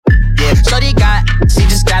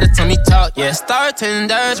talk. Yeah, star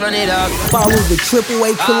tenders, run it up. Follow the Triple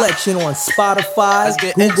A collection on Spotify,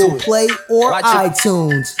 Google Play, or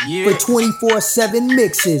iTunes for 24/7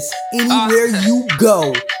 mixes anywhere you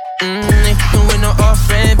go. With no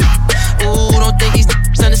off-ramp. Ooh, don't think these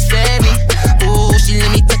understand me. Ooh, she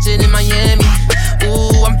let me touch it in Miami.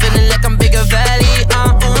 Ooh, I'm feeling like I'm Bigger Valley.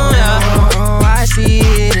 Yeah. I see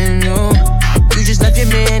it in you. You just left your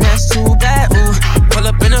man, that's too bad. Ooh, pull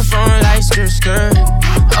up in the front like skirt.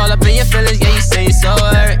 All up in your feelings, yeah, you say it's so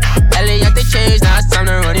hurt. LA at the change, now it's time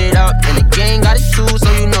to run it up. And the gang got it too,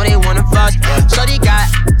 so you know they wanna fuss. Yeah. Shorty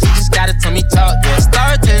she just gotta tell me talk. Yeah,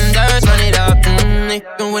 star tenders, run it up.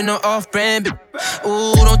 Nigga with no off-brand, but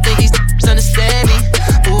ooh, don't think these understand me.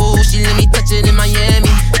 Ooh, she let me touch it in Miami.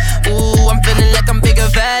 Ooh, I'm feeling like I'm Bigger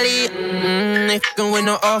Valley. Nigga with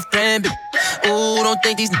no off-brand, but ooh, don't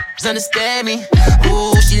think these understand me.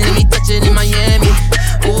 Ooh, she let me touch it in Miami.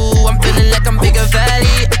 Ooh, I'm feeling like I'm Bigger Valley.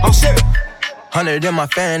 I'm serious. 100 in my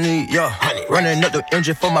family, yeah. Running up the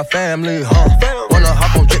engine for my family, huh? Wanna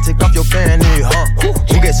hop on jet, take off your fanny, huh?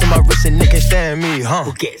 Who gets in my wrist and they can't stand me, huh?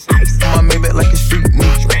 My Maybach like it's street meat.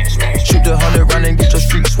 Shoot the 100 round and get your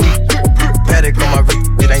street sweet. Paddock on my wrist,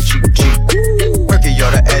 it ain't cheap. Perky,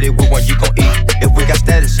 y'all the added, what one you gon' eat? If we got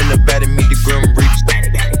status in the bed, meet the grim reach.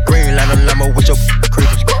 Green line on limo with your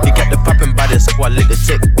creepers. You got the poppin' by this, so I let the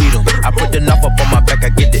tech beat 'em. I put the knife up on my back, I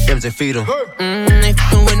get the M's and feed 'em. They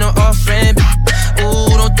fuckin' with no off-ramp.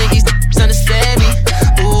 Ooh, don't think these understand me.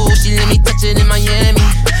 Ooh, she let me touch it in Miami.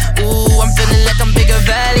 Ooh, I'm feeling like I'm Bigger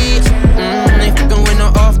Valley. They fuckin' with no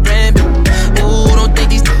off-ramp. Ooh, don't think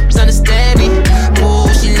these understand me.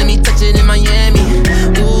 Ooh, she let me touch it in Miami.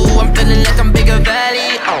 Ooh, I'm feeling like I'm Bigger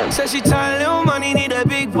Valley. Said she tired, little money, need a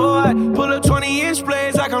big boy. Pull up 20-inch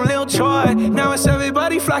blades like I'm Lil Troy. Now it's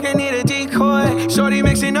everybody flocking, need a decoy. Shorty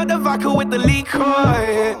mixing up the vodka with the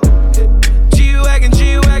liquor. G-Wagon,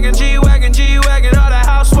 G-Wagon, G-Wagon, G-Wagon. All the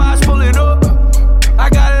housewives pulling up. I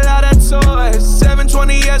got a lot of toys.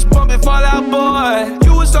 720S pumping Fall Out Boy.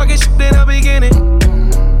 You was talking shit in the beginning.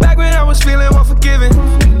 Back when I was feeling unforgiving.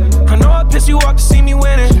 I know I pissed you off to see me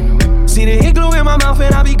winning. See the hit glue in my mouth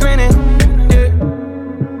and I be grinning. Yeah.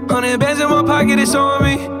 100 bands in my pocket, it's on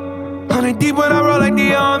me. 100 deep when I roll like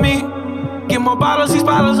the army. Get more bottles, these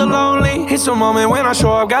bottles are lonely. It's a moment when I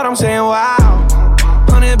show up, God, I'm saying wow.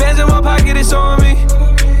 100 bands in my pocket, it's on me.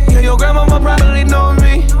 Yeah, your grandmama probably know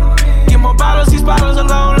me. Get more bottles, these bottles are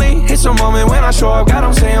lonely. It's a moment when I show up, God,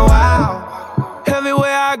 I'm saying wow.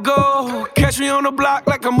 Everywhere I go, catch me on the block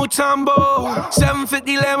like a Mutombo.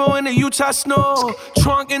 750 Lambo in the Utah snow.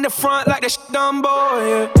 Trunk in the front like that Dumbo,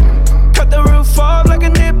 yeah. Cut the roof off like a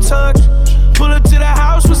nip tuck. Pull up to the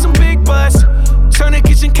house with some big butts. Turn the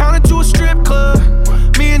kitchen counter to a strip club.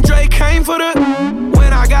 Me and Drake came for the.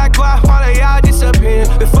 When I got guap, all of y'all disappear.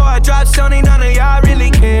 Before I dropped Sony, none of y'all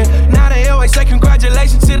really care. Now they always say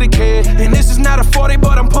congratulations to the kid. And this is not a 40,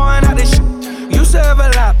 but I'm pouring out this shit. Used to have a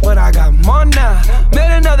lot, but I got more now.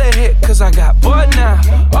 Made another hit, cause I got bored now.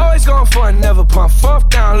 Always going for it, never pump fourth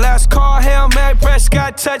down. Last call, Hail Mary,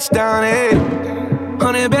 Prescott, touchdown, hey.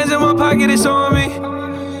 100 bands in my pocket, it's on me.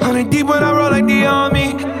 100 deep when I roll like the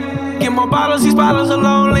army. Get more bottles, these bottles are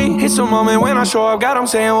lonely. It's a moment when I show up, God, I'm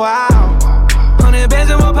saying wow. 100 bands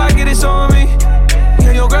in my pocket, it's on me.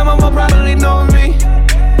 Yeah, your grandmama probably know me.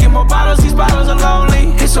 Get more bottles, these bottles are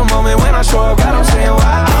lonely. It's a moment when I show up, God, I'm saying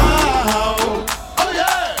wow.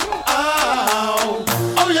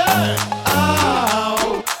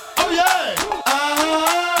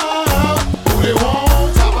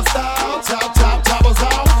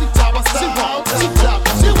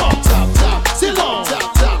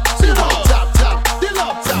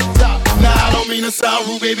 Sound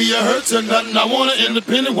rude, baby, you hurt to nothing. I want an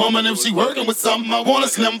independent woman if she working with something. I want a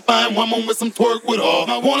slim, fine woman with some twerk with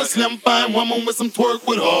her. I want a slim, fine woman with some twerk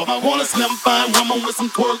with her. I want a slim, fine woman with some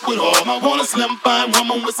twerk with her. I want a slim, fine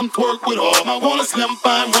woman with some twerk with her. I want a slim,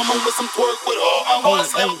 fine woman with some twerk with her. I want a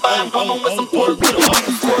slim, fine woman with some twerk with her.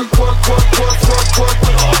 Twerk, twerk, twerk, twerk, twerk, twerk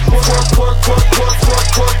with her. Twerk, twerk, twerk, twerk, twerk,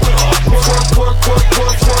 twerk with her. Twerk, twerk, twerk,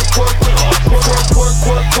 twerk, twerk, twerk with her. Twerk, twerk,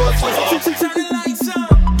 twerk, twerk with her.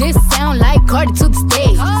 This sound like Cardi to the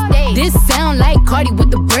stage. This sound like Cardi with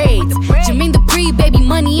the braids. Jermaine Dupri, baby,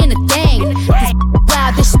 money in a thing. This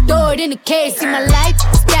wild, this shit throw it in the case. See my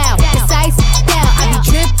lifestyle, precise style. I be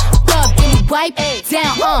dripped up, then we wipe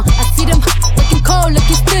down. I see them looking cold,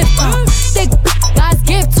 looking stiff. Thick God's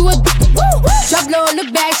gift to a drop low,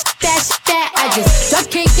 look back, that. I just drop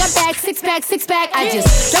kick, got back, six pack. I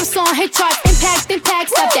just drop song, hit charts, impact.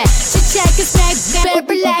 Stop that. Shit check, it's back, better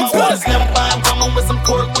relax. I want a slim, fine woman with some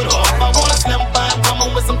twerk with her. I want a slim, fine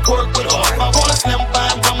woman with some twerk with her. I want a slim,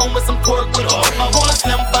 fine woman with some twerk with her. I want a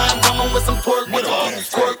slim, fine woman with some twerk with her.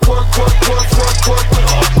 Twerk, twerk, twerk.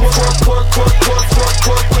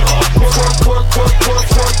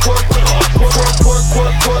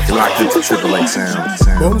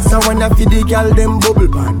 Bounce and wanna feed the girl them bubble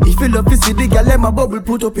pan. If you love to see the girl them a bubble,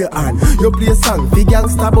 put up your hand. You play song, fi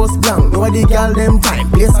gangsta boss blank. Know the girl them time.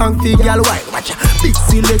 Play song, fi girl white. Watch ya, big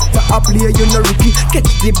selector a play, you no rookie. Catch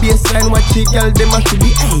the baseline, watch the girl them a should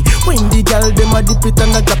be. Hey, when the girl them a dip it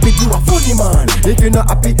and a drop it, you a funny man. If you not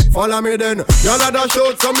happy, follow me then. Y'all a dash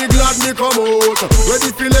out, so me glad me come out.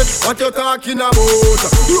 Ready feel it, what you talking about?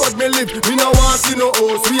 Road me live, me no want see no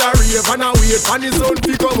house. We a rave and a wait, and the sound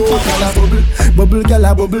fi come out. Bubble, gyal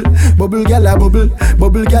a bubble, bubble gyal a bubble,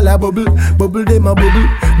 bubble gyal a bubble, bubble dem a bubble,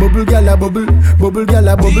 bubble gyal a bubble, bubble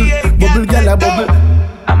gyal a bubble, bubble gyal a bubble.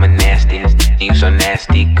 I'm a nasty, you so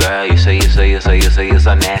nasty, girl. You so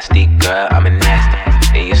nasty, girl. I'm a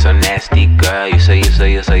nasty, and you so nasty, girl. You so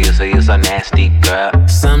nasty, girl.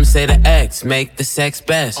 Some say the X make the sex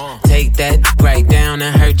best. Take that right down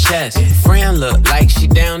in her chest. Friend look like she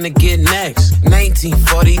down to get next.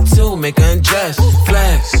 1942, make her undress.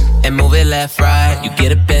 Flex and move it left, right. You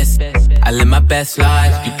get a best. I live my best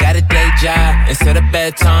life. You got a day job instead of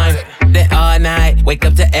bedtime. Then all night, wake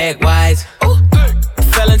up to egg whites.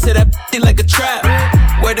 Fell into that like a trap.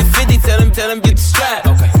 Where the 50, tell him get the strap.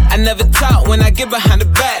 I never talk when I get behind the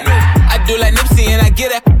back. I do like Nipsey and I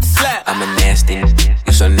get a slap. I'm a nasty,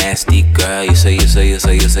 you so nasty, girl. You so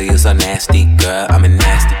nasty, girl. I'm a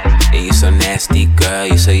nasty, and you so nasty, girl.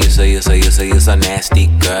 You so nasty,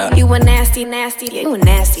 girl. You a nasty, you a nasty,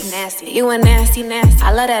 you a nasty.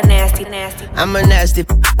 I love that nasty. I'm a nasty,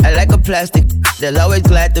 I like a plastic. They'll always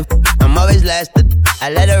glad to, I'm always lasted. I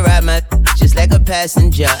let her ride my just like a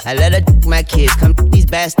passenger. I let her my kids, come these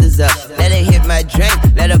bastards up. Let her hit my drink,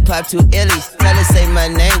 let her pop 2 illies. Tell her say my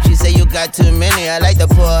name, she say you got too many. I like to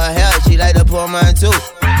pour her hell, she like to pour mine too.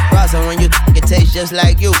 Boss, and when you it tastes just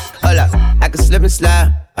like you. Hold up, I can slip and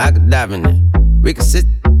slide, I can dive in it. We can sit,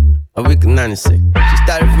 or we can 96. She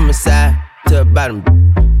started from the side to the bottom.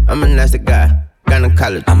 I'm a nasty guy. I'm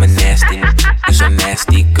a nasty, you so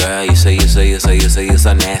nasty, girl. You so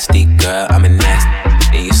nasty, girl. I'm a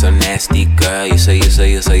nasty, and you so nasty, girl. You so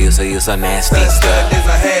nasty, girl. Stun is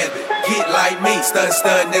a habit. Get like me, stun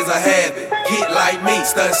is a habit. Get like me,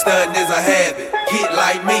 stun is a habit. Get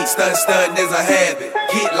like me, stun is a habit.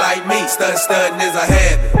 Get like me, stun is a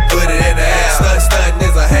habit. Put it in the air. Stun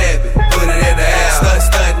is a habit. Put it in the air. Stun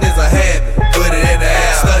is a habit. Put it in the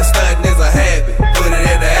air. Stun is a habit. Put it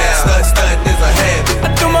in the air. Stun is a habit. I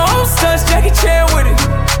do my own stunts, Jackie Chan with it.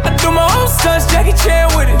 I do my own stunts, Jackie Chan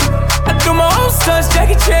with it. I do my own stunts,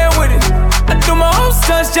 Jackie Chan with it. I do my own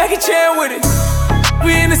stunts, Jackie Chan with it.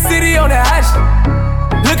 We in the city on that hot shit.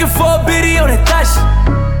 Looking for a biddy on that thot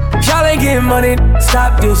shit. Y'all ain't getting money,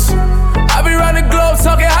 stop this. I be round the globe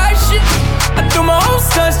talking high shit. I do my own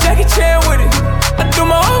stunts, Jackie Chan with it. I do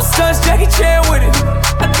my own stunts, Jackie Chan with it.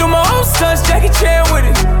 I do my own stunts, Jackie Chan with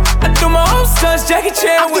it. I do my own stunts, Jackie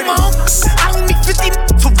Chan with it. I don't need 50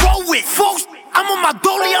 to roll with. Folks, I'm on my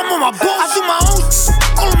dolly, I'm on my boat. I do my own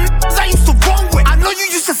all them niggas I used to roll with. I know you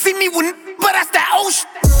used to see me with but that's that old shit.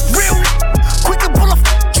 Real quick to pull a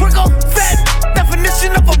trigger. Fat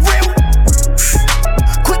definition of a real.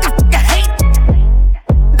 Quick to hate.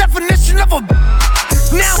 Definition of a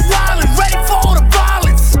now wild and ready for all the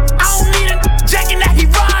violence. I don't need a jacking that he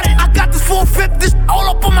riding. I got this 450 this all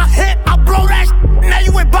up on my head. I blow that shit. Now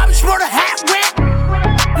you ain't Bobby Schmurder hat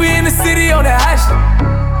with. We in the city on that hot shit.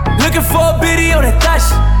 Looking for a biddy on that thot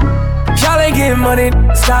shit. Y'all ain't getting money,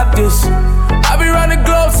 stop this. I be round the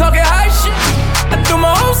globe talking high shit. I do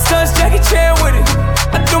my own stunts, Jackie Chan with it.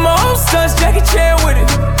 I do my own stunts, Jackie Chan with it.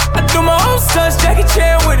 I do my own stunts, Jackie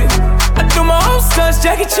Chan with it. I do my own stunts,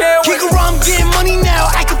 Jackie Chan with it. Kick around, I'm getting money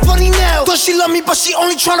now, acting funny now. Thought she love me, but she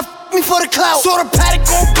only tryna me for the clout. Saw the paddock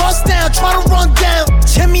gon' bust down, tryna run down.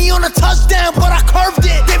 Hit me on a touchdown, but I curved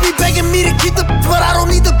it. They be begging me to keep the but I don't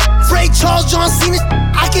need the Ray Charles, John Cena.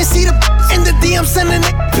 I can see the in the DM sending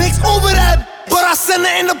the pics over that. But I send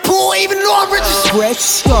her in the pool, even though I'm rich as Fresh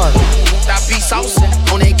start. I be saucing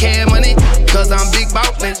on that can money, cause I'm big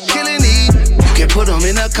ballin', killing it. You can put them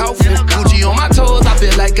in a coffin. Gucci on my toes, I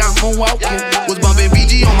feel like I'm walking. Was bumping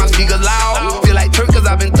BG on my speaker loud. Feel like Turk cause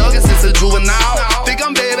I've been thugging since a juvenile. Think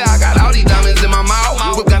I'm baby, I got all these diamonds in my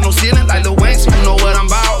mouth. Whip got no ceiling like Lil Wayne, so you know what I'm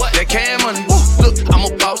about. That can money, look, I'm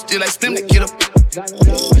a boss, still like Slim to get up.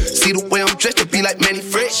 See the way I'm dressed to be like Manny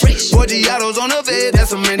Fresh. Borgiatos on the bed,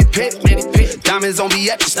 that's a Manny Pet. Diamonds on me,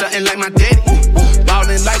 acting stuntin' like my daddy.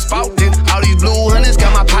 Ballin' like Spoutin'. All these blue hunters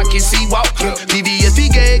got my pockets, see walkin'. VVS be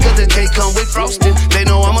gay, cause the cake come with frosting. They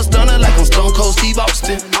know I'm a stunner like I'm Stone Cold Steve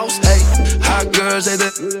Austin. Hey, hot girls say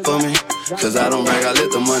that for me. Cause I don't brag, I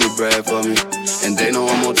let the money brag for me. And they know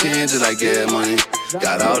I'm on 10 just like gas money.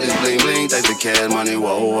 Got all this bling bling, take the cash money,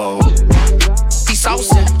 whoa, whoa. Be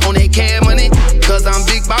saucin' on that cash money, cause I'm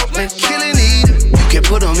big ballin', killing it. You can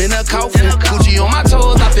put them in a coffin. Gucci on my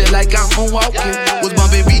toes, I feel like I'm walking. Was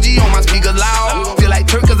bumping BG on my speaker loud. Feel like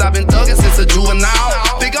Turk cause I've been thugging since a juvenile.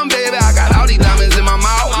 Think I'm baby, I got all these diamonds in my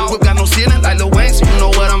mouth. Whip got no ceiling like Lil Wayne, so you know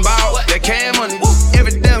what I'm about. That cash money,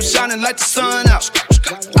 every day I'm shining like the sun out.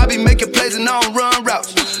 I be making plays and I don't run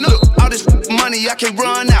routes. Look, all this money I can't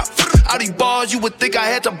run out. All these bars you would think I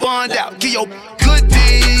had to bond out. Give your good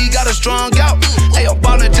D, got a strong out. Hey, I'm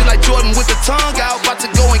ballin' just like Jordan with the tongue out. About to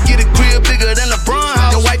go and get a crib bigger than LeBron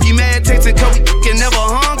house. Your wifey mad, texting cause we can never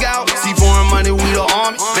hung out. See foreign money, we the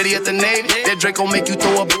army, ready at the Navy. That Draco make you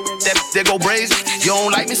throw up, that go brazen. You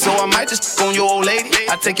don't like me, so I might just on your old lady.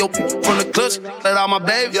 I take your from the clutch, let out my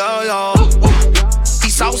baby, yo.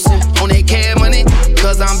 He saucin' on that cash money,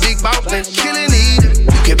 cause I'm big ballin', killin' it.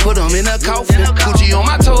 You can put them in a coffin. Gucci on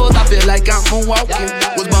my toes, I feel like I'm walking.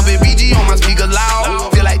 Was bumping BG on my speaker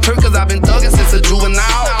loud. Feel like Turk cause I've been thugging since a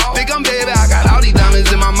juvenile. Think I'm baby, I got all these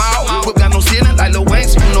diamonds in my mouth. Whip got no ceiling like Lil Wayne,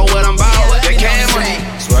 so you know what I'm about. That cash money.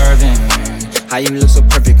 Swerving, how you look so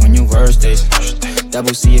perfect on your worst days.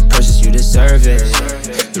 Double C it purchase, you deserve it.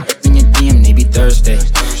 In your DM, they be Thursday.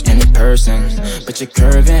 And in person, but you're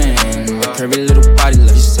curving. Curvy little body, love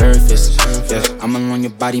your surface. Yeah, I'm along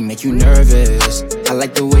your body, make you nervous. I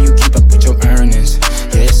like the way you keep up with your earnings.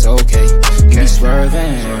 Yeah, it's okay, you be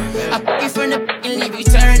swerving. I put you from the and leave you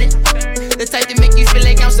turning. The type to make you feel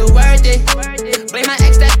like I'm so worth it. Blame my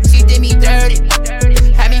ex that she did me dirty.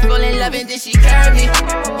 Had me fall in love and then she curved me.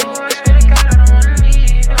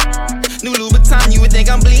 New Louboutin, you would think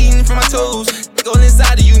I'm bleeding from my toes. Go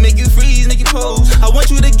inside of you, make you freeze, make you pose. I want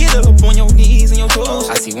you to get up on your knees and your toes.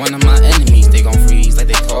 I see one of my enemies, they gon' freeze like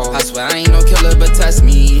they cold. I swear I ain't no killer, but test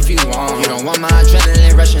me if you want. You don't want my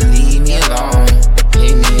adrenaline rush and leave me alone.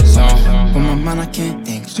 Leave me alone. On my mind I can't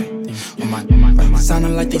think straight. On my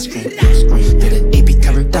sounding like they scream. Did an AP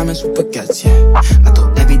covered diamonds with baguettes, yeah. I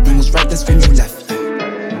thought everything was right, that's when you left,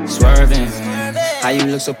 yeah. Swerving, how you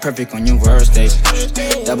look so perfect on your worst days.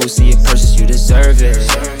 Double C it purchase, you deserve it.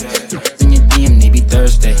 In your DM, they be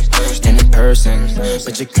Thursday. And in person,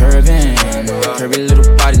 but you're curving. Curvy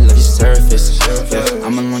little body, love your surface. Yeah,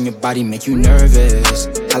 I'm along your body, make you nervous.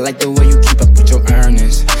 I like the way you keep up with your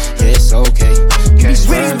earnings. Yeah, it's okay, you be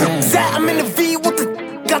swerving. I'm in the V with the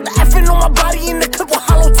got the effing on my body in the clip with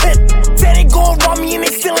hollow tip. Said they gon' rob me and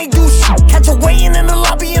they still ain't do shit. Catch a weigh-in in the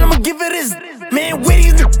lobby and I'ma give it his. Man, where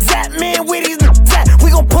these at? Man, where these at? We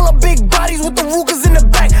gon' pull up big bodies with the Rugers in the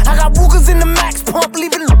back. I got Rugers in the max pump,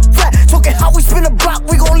 leaving them flat. Talking how we spin a block,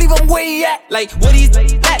 we gon' leave them where he at. Like, what he's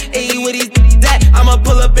that? Ayy, what he's that? I'ma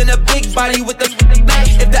pull up in a big body with the back.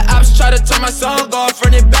 If the ops try to turn my song off,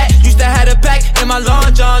 run it back. Used to have a pack in my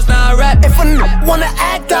long johns, now I rap. If a n*** wanna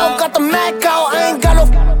act out, got the Mac out. I ain't got no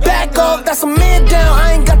back off, that's a man down.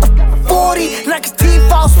 I ain't got the 40, knock his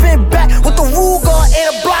teeth out, spin back with the Ruger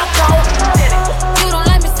and a block out. You don't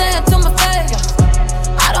like me, say it to my face.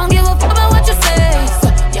 I don't give a fuck about what you say.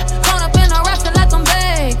 Yeah, caught up in a rush to let them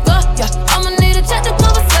bake. Yeah, I'ma need a check to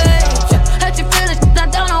conversation. Hurt you feel it, I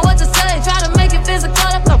don't know what to say. Try to make it physical,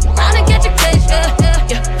 up around and get your case.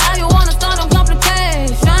 Yeah. How you wanna start them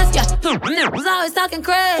complications? Yeah, was always talking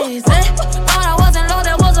crazy. Thought I wasn't low,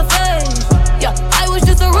 that was a phase. Yeah, I was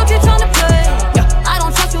just a rookie trying to play. Yeah, I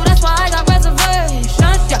don't trust you, that's why I got reservations.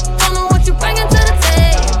 Yeah, don't know what you bringing to the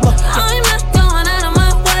table. I'm not going out of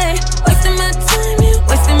my way. Wasting my time, you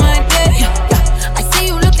wasting my day. Yeah, I see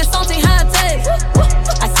you looking salty, hot taste.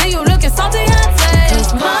 I see you looking salty, hot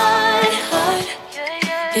taste. 'Cause my heart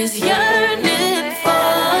is yearning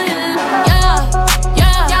for you. Yeah.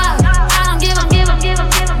 I don't give a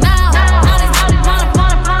now. All these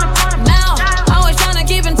now. Always trying to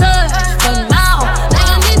keep in touch, but now they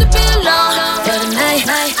gon' need to be alone for the night.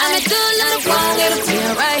 I make good little wrong, it'll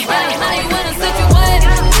feel right. Now you in a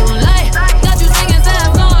situation moonlight. Got you singing sad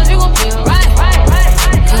songs, you gon' feel right.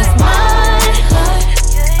 'Cause my heart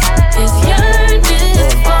is yearning for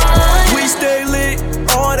you. We stay lit,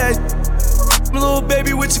 all that. Little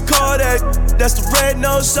baby, what you call that? That's the red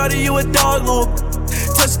nose, shawty, you a dog, little.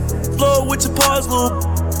 Touch the floor with your paws, little.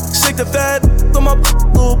 Shake the fat on my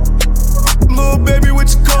little. Little baby, what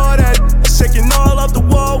you call that? Shaking all off the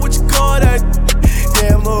wall, what you call that?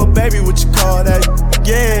 Damn, little baby, what you call that?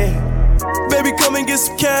 Yeah. Baby, come and get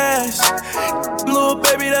some cash. Little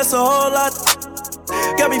baby, that's a whole lot.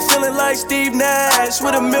 Got me feeling like Steve Nash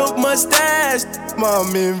with a milk mustache.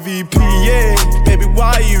 Mom MVP, yeah. Baby,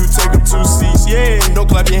 why you take up 2 seats, yeah. Don't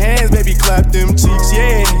clap your hands, baby, clap them cheeks,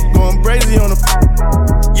 yeah. Going crazy on the,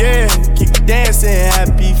 yeah. Keep dancing,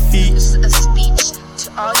 happy feet. This is a speech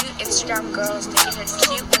to all you Instagram girls that you look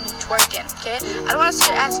cute when you twerking, okay? I don't want to see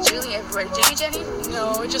your ass Julie everywhere. Do you, Jenny?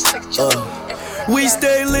 No, just like Julie. We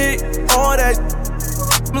stay lit, all that.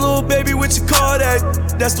 Little baby, what you call that?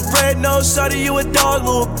 That's the red nose, shawty, you a dog,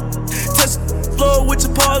 little. Touch the floor with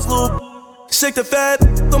your paws, little. Shake the fat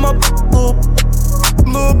on my little.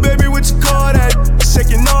 Little baby, what you call that?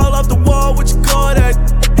 Shaking all off the wall, what you call that?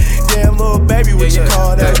 Damn, little baby, what you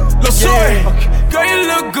call that? Look, sorry. Girl, you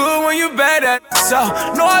look good when you bad at so.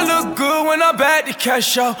 Know I look good when I'm back to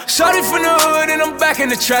cash out. Shawty from the hood and I'm back in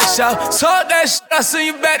the trash out. Talk that shit, I send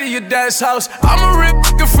you back to your dad's house. I'm a real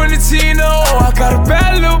nigga from the Tino. I got a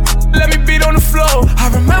bad loop, let me beat on the floor.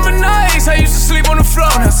 I remember nights I used to sleep on the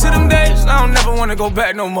floor. Now to them days, I don't never wanna go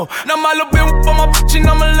back no more. Now my little bitch on my bitch and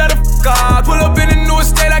I'ma let her fuck off. Pull up in the new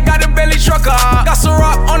estate, I got a belly trucker. Got some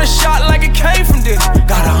rock on the shot like it came from this.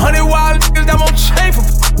 Got 100 wild niggas that won't change from.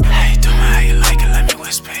 Hey, do me how you like it, let me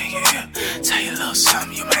whisper in your ear. Tell you a little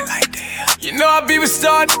something you might like to hear. You know I be with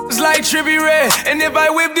star niggas like Trippie Redd. And if I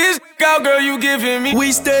whip this out, girl, you giving me.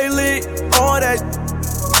 We stay lit on that.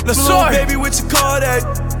 Let's little baby, what you call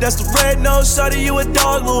that? That's the red nose, shawty, you a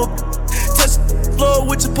dog, little. Touch the floor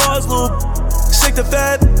with your paws, little. Shake the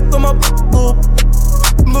fat on my little.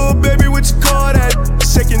 Little baby, what you call that?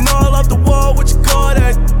 Shaking all off the wall, what you call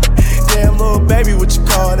that? Damn, little baby, what you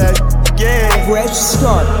call that? Yeah. Fresh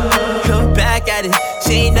start. Come back at it.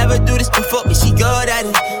 She ain't never do this before, but she good at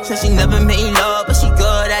it. So she never made love, but she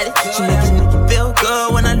good at it. She make a nigga feel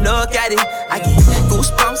good when I look at it. I get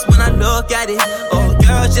goosebumps when I look at it. Oh,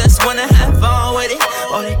 girl just wanna have fun with it.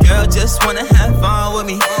 Oh, the girl just wanna have fun with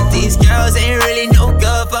me. These girls ain't really no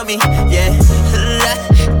good for me. Yeah.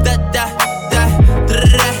 Da da da da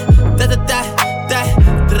da da da da da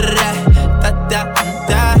da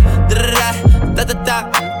da da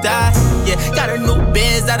da. Yeah, got a new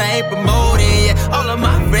biz that I ain't promoting. Yeah, all of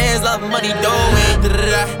my friends love money doing.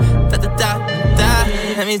 Da da da da.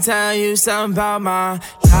 Let me tell you something about my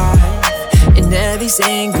life. In every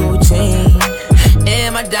single chain,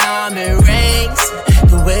 in my diamond rings.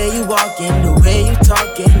 The way you walking, the way you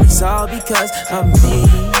talking, it's all because of me.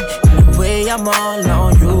 And the way I'm all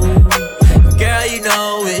on you, girl, you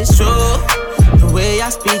know it's true. The way I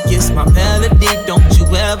speak, it's my melody. Don't you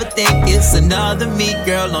ever think it's another me,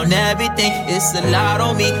 girl, on everything. It's a lot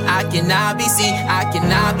on me. I cannot be seen, I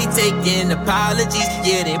cannot be taking apologies.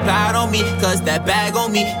 Yeah, they proud on me, cause that bag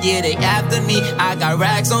on me. Yeah, they after me. I got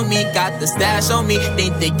racks on me, got the stash on me.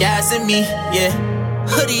 Think they gassing me, yeah.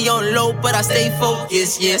 Hoodie on low, but I stay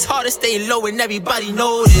focused, yeah. It's hard to stay low and everybody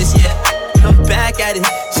know this, yeah. Look back at it.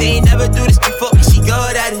 She ain't never do this before, but she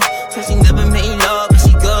good at it. So she never made love, but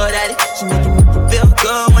she good at it. She making me feel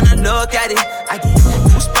good when I look at it. I get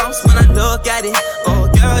goosebumps when I look at it. Oh,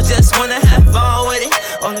 girl just wanna have fun with it.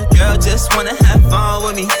 Oh, the girl just wanna have fun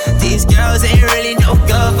with me. These girls ain't really no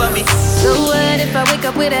good for me. So what if I wake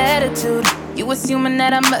up with an attitude? You assuming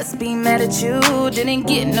that I must be mad at you. Didn't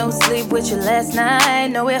get no sleep with you last night.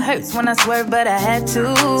 Know it hurts when I swerve, but I had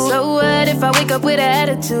to. So what if I wake up with an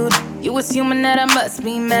attitude? You assuming that I must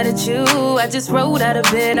be mad at you. I just rolled out of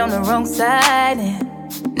bed on the wrong side,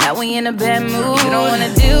 and now we in a bad mood. You don't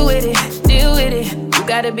wanna deal with it, deal with it. You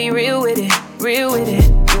gotta be real with it, real with it.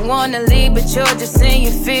 You wanna leave, but you're just in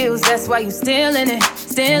your feels. That's why you still in it,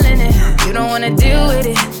 still in it. You don't wanna deal with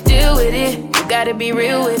it, deal with it. You gotta be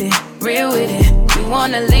real with it, real with it. You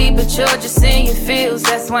wanna leave, but you're just in your feels.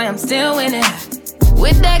 That's why I'm still in it.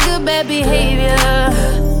 With that good bad behavior,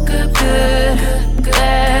 good bad.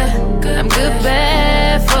 I'm good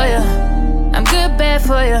bad for you. I'm good bad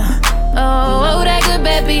for you. Oh, that good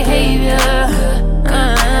bad behavior.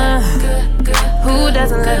 Who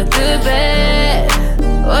doesn't love good bad?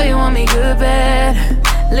 Oh, you want me good bad?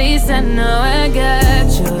 At least I know I got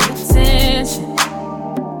your attention.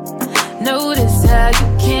 Notice how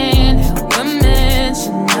you can't help but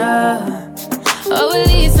mention her. Oh, at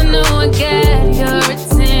least I know I got your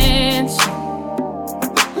attention.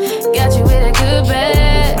 Got you with a good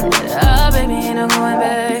bad. Oh, baby, ain't no going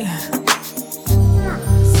back.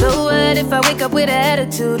 So what if I wake up with an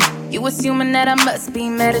attitude? You assuming that I must be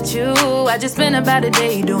mad at you. I just spent about a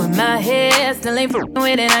day doing my hair. Still ain't f***ing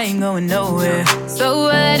with it, I ain't going nowhere. So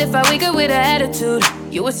what if I wake up with an attitude?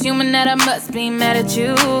 You assuming that I must be mad at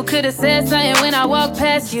you. Could've said something when I walked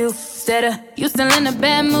past you. Instead of you still in a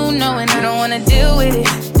bad mood, knowing I don't wanna deal with it,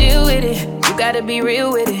 deal with it. You gotta be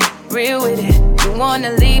real with it, real with it. You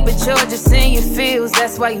wanna leave, but you're just in your feels.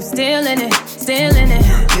 That's why you still in it, still in it.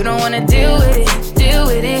 You don't wanna deal with it, deal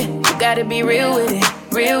with it. You gotta be real with it,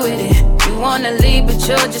 real with it. You wanna leave, but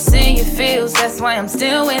you're just in your feels. That's why I'm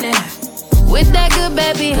still in it. With that good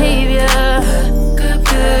bad behavior, good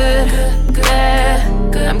bad.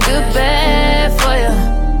 I'm good bad for you.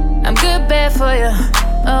 I'm good bad for you.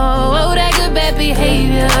 Oh, that good bad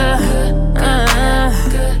behavior.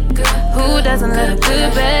 Who doesn't love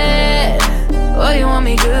good bad? Oh, Oh, you want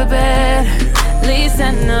me good, bad? At least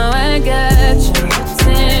I know I got your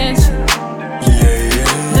attention.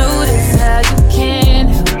 Notice how you can't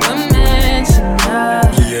help but mention her.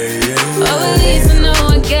 Oh, at least I know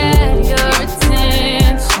I got your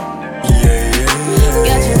attention.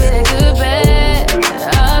 Got you with a good, bad.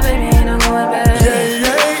 Oh, baby, ain't no going back.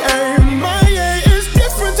 My is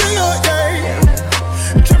different to your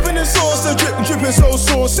dripping in sauce, the dripping so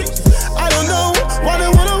saucy. I don't know why they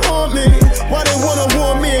wanna want me. Why they wanna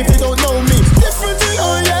want me if they don't know me? Different to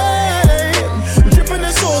your dripping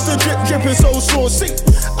in sauce, the dripping so saucy.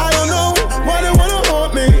 I don't know why they wanna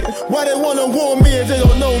want me. Why they wanna want me if they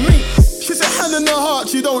don't know me? She said, hand in her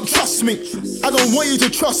heart, you don't trust me. I don't want you to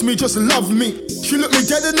trust me, just love me. She looked me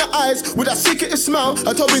dead in the eyes with that secretive smile.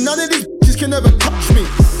 I told me none of these bitches can ever touch me.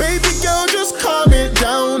 Baby girl, just calm it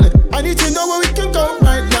down. I need to know where we can go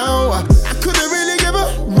right now. I couldn't really give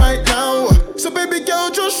up right now. So baby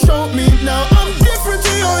girl, just show me now. I'm different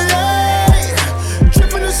to your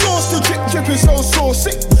dripping in sauce, the dripping so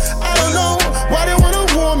saucy. I don't know why they wanna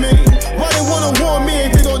warn me. Why they wanna warn me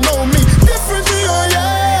if they don't know me? Different to your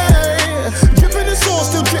dripping in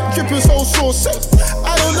sauce, the dripping so saucy.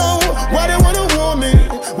 I don't know why they wanna warn me.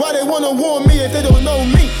 Why they wanna warn me if they don't know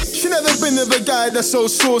me? She never been with a guy that's so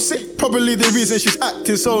saucy. Probably the reason she's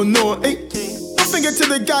acting so naughty. I finger to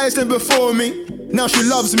the guys then before me. Now she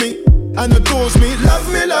loves me and adores me. Love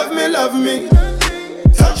me, love me, love me.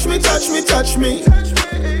 Touch me, touch me, touch me.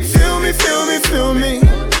 Feel me, feel me, feel me.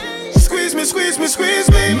 Squeeze me, squeeze me, squeeze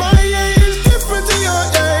me. My is different to your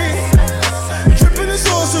dripping in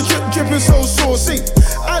sauce, dripping so saucy.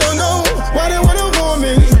 I don't know why they wanna warn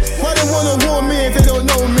me. Why they wanna warn me if they don't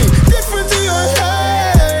know me? Different to your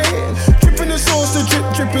dripping in sauce, the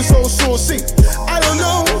dripping so saucy. I don't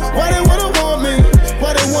know why they wanna warn me.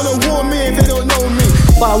 Why they wanna warn me if they don't know me?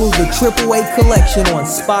 Follow the Triple A Collection on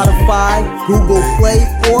Spotify, Google Play,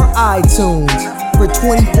 or iTunes for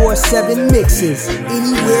 24/7 mixes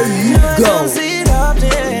anywhere you go.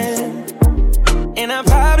 And I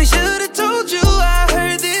probably should've told you I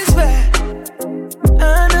heard this bad.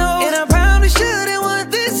 I know, and I probably shouldn't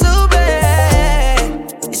want this so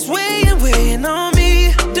bad. It's weighing on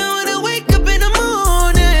me. Don't wanna wake up in the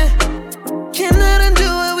morning. Cannot undo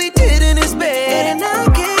what we did in this bed. And I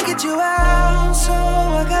can't get you out, so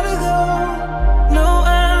I gotta go. No,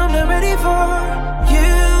 I'm not ready for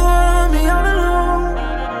you. Want me all alone,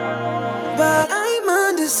 but I'm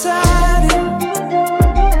undecided,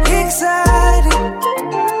 excited,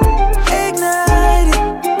 ignited.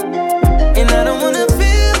 And I don't wanna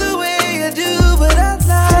feel the way I do, but I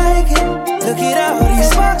like it. Look at all these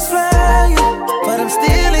sparks flying, but I'm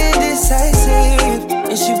still indecisive.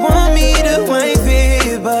 And she want me to wipe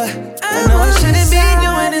it, but I know I shouldn't be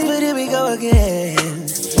doing this, but here we go again.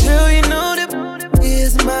 Girl, you know that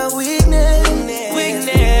is my weakness.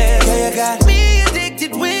 Yeah, you got me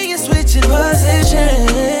addicted when you're switching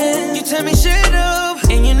positions. You tell me shut up,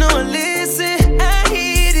 and you know I listen. I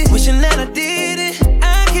hate it, wishing that I did it.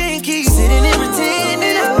 I can't keep sitting and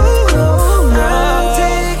pretending. I'm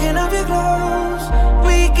taking off your clothes.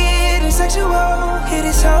 We getting sexual. It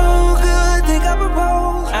is so good, think I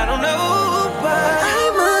propose. I don't know, but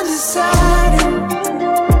I'm undecided,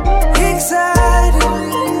 excited,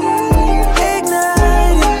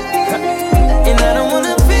 ignited. And I don't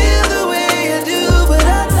wanna feel the way I do, but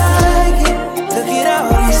I like it. Look at all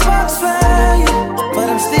these sparks flying, but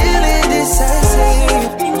I'm still indecisive.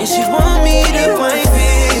 And she want me to wipe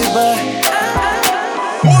it, but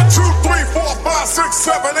 1, 2, 3, 4, 5, 6,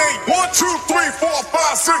 7, 8. 1, 2, 3, 4,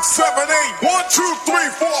 5, 6, 7, 8. 1, 2, 3,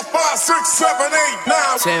 4, 5, 6, 7, 8.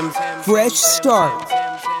 Now, Fresh start.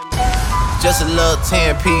 Just a little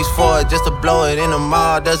 10-piece for it, just to blow it in the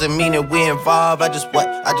mall. Doesn't mean that we involved. I just put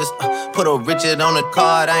a Richard on the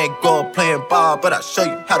card. I ain't go playing ball, but I'll show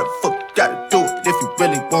you how the fuck you gotta do it. If you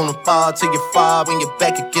really wanna fall till you fall when you're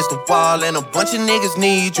back against the wall. And a bunch of niggas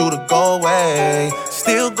need you to go away.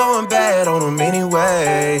 Still going bad on them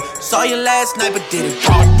anyway. Saw you last night, but did it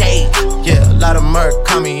all day. Yeah, a lot of murk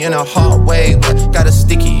caught me in a hard way. But got a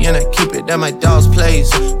sticky and I keep it at my dog's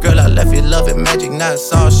place. Girl, I left you loving magic, not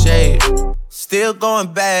all shade. Still going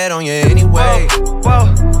bad on you anyway. whoa,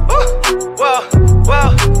 whoa,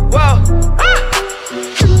 whoa, whoa.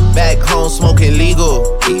 Back home smoking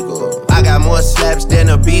legal. I got more slaps than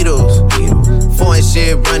the Beatles. Foreign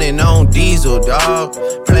shit running on diesel, dawg.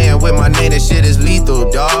 Playing with my name, that shit is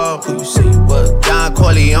lethal, dawg. Who you say you was? Don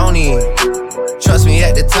Corleone. Trust me,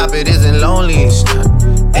 at the top it isn't lonely.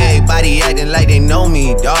 Everybody acting like they know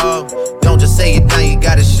me, dawg. Don't just say it now, you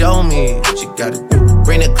gotta show me what you gotta do.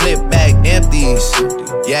 Bring the clip back empty.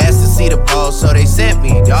 You asked to see the ball, so they sent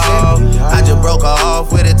me, dawg. I just broke her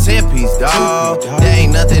off with a 10-piece, dawg. There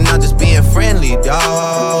ain't nothing, I'm just being friendly,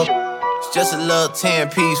 dawg. It's just a little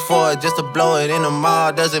 10-piece for it, just to blow it in the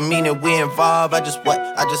mall. Doesn't mean that we involved. I just put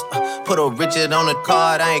a Richard on the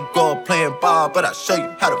card. I ain't going playing ball, but I'll show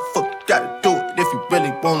you how the fuck you gotta do it. If you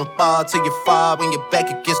really wanna fall till you fall when you're back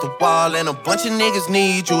against the wall. And a bunch of niggas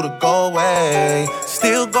need you to go away.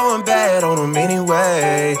 Still going bad on them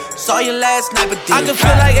anyway. Saw you last night, but didn't. I can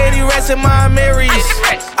feel like 80 rats in my Marys.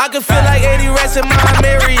 I can feel like 80 rats in my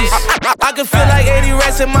Marys. I can feel like 80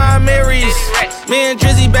 rats in my Marys. Me and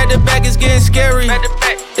Drizzy back to back, it's getting scary.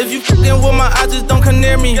 If you fucking with my eyes, just don't come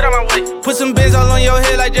near me. Put some bands all on your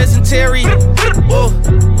head like Justin Terry. Whoa.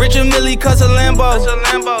 Richard Millie cuss a Lambo.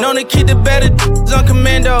 Known to keep the better on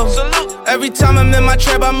commando. Every time I'm in my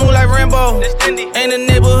trap, I move like Rambo. Ain't a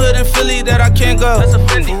neighborhood in Philly that I can't go.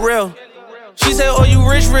 For real. She said, oh, you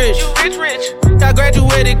rich. I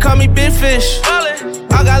graduated, call me Big Fish.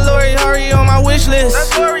 I got Lori Hurry on my wish list.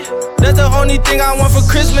 That's the only thing I want for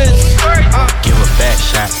Christmas. Give a back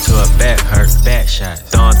shot to a back hurt. Back shot.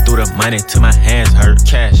 Throwing through the money till my hands hurt.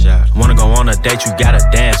 Cash out. Wanna go on a date, you gotta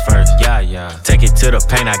dance first. Yeah. Take it to the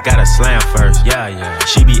paint, I gotta slam first. Yeah.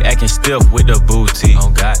 She be acting stiff with the booty. Oh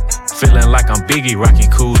God. Feeling like I'm Biggie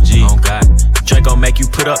rockin' Cool G. Oh God. Draco make you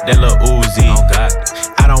put up that little Uzi. Oh God.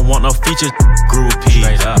 I don't want no features, groupie.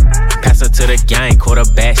 Straight up. Pass her to the gang,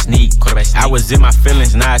 quarterback sneak. I was in my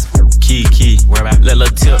feelings, now it's key. Let Lil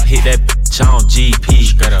Tip hit that bitch on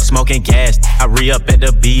GP. Smoking gas, I re-up at the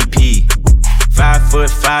BP.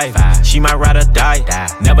 5'5", she might ride or die.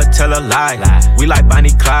 Never tell a lie. We like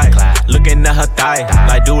Bonnie Clyde. Looking at her thigh,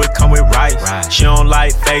 like do it come with rice. She don't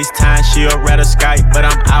like FaceTime, she'll rather Skype. But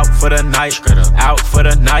I'm out for the night. Out for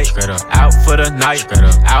the night. Out for the night.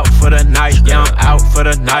 Out for the night. Yeah, I'm out for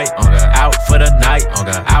the night. Out for the night.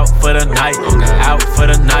 Out for the night. Out for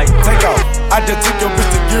the night. Take off. I just took your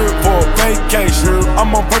bitch to Europe for a vacation.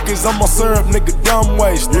 I'm on Perkins, I'm on syrup, nigga, dumb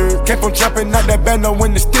waste. Came from trapping out that bando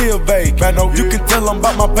when it's still vague. You can tell I'm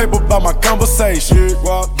about my paper, about my conversation.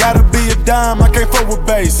 Gotta be a dime, I can't fuck with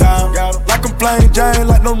bass. Like I'm playing Jane,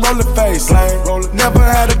 like no rolling face. Never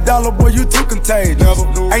had a dollar, boy, you too contagious.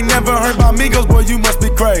 Ain't never heard about Migos, boy, you must be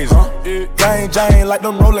crazy. Plain Jane, like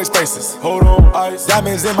them Rolex faces. Hold on, ice.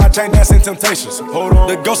 Diamonds in my chain, dancing temptations. Hold on,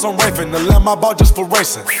 the ghost I'm rafing, the lamb I bought just for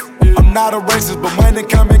racing. I'm not a racist, but money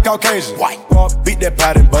coming Caucasian. Beat that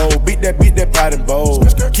pot and bowl, beat that pot and bowl.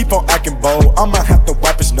 Keep on acting bold, I'ma have to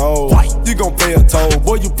wipe his nose. You gon' pay a toll,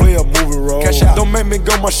 boy, you play a movie role. Don't make me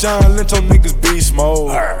go my shine, let your niggas beast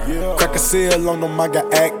mode. Crack a seal on them, I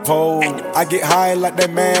got act pole. I get high like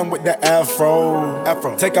that man with the afro.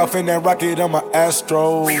 Take off in that rocket, I'm an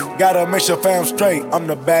Astro. Gotta make sure fam straight, I'm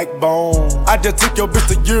the backbone. I just took your bitch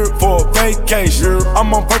to Europe for a vacation.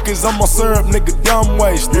 I'm on Perkins, I'm on syrup, nigga, dumb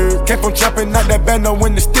waste. Came from trapping out that bando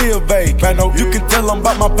when it's still vague. You can tell I'm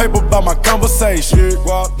about my paper, about my conversation.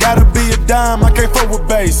 Gotta be a dime, I can't fuck with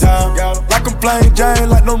bass. Like I'm playing Jane,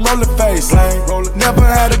 like no rolling face. Never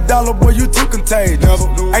had a dollar, boy, you too contagious.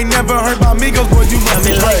 Ain't never heard about Migos, boy, you must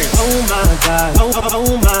be crazy. Oh my God,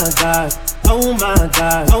 oh my God. Oh my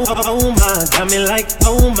God, oh my, got me like,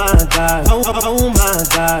 oh my God, oh my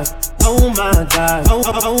God, oh my God,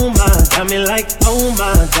 oh my, got me like, oh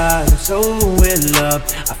my God, I'm so in love,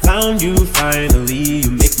 I found you finally,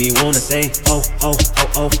 you make me wanna say, oh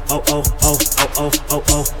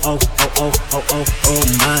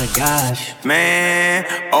my gosh. Man,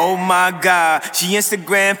 oh my God, she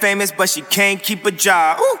Instagram famous, but she can't keep a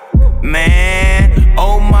job. Ooh. Man,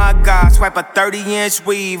 oh my God, swipe a 30-inch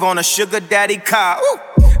weave on a sugar daddy car. Ooh.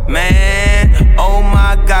 Man, oh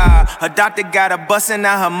my God, her doctor got her bustin'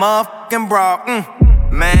 out her motherfucking bra.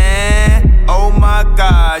 Man, oh my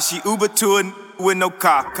God, she Uber to a with no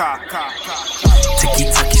car.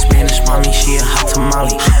 Tiki-taki Spanish mommy, she a hot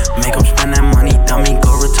tamale. Make 'em spend that money, dummy, go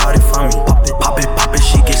retarded for me. Pop it,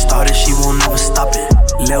 she get started, she won't never stop it.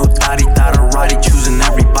 Lil Dottie, Dotterati, choosing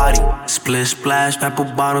everybody. Split splash, pepper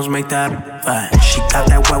bottles, make that fat. She got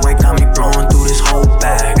that wet, got me blowing through this whole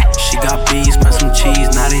bag. She got B's, spent some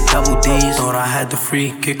cheese, now they double D's. Thought I had the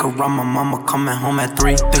free kick around my mama coming home at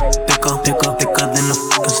 3. Thicker than a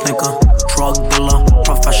fucking snicker. Drug dealer,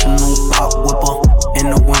 professional pop whipper. In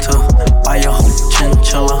the winter, buy a whole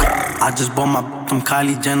chinchilla. I just bought my from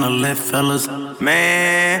Kylie Jenner lip fillers.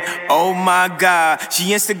 Man, oh my God,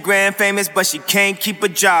 she Instagram famous, but she can't keep a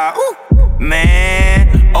job. Ooh.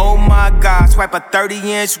 Man, oh my God, swipe a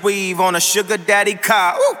 30-inch weave on a sugar daddy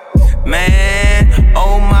car. Ooh. Man,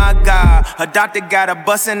 oh my God, her doctor got her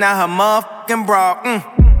bustin' out her motherfucking bra.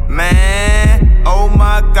 Man, oh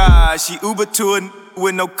my God, she Uber to a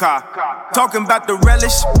with no car. Talking about the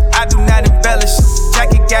relish, I do not embellish.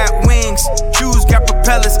 jacket got wings, shoes got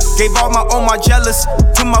propellers. Gave all my jealous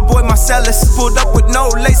to my boy Marcellus. Pulled up with no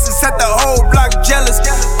laces, had the whole block jealous.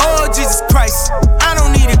 Oh Jesus Christ, I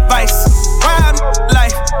don't need advice. Wild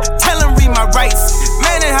life, tell him read my rights.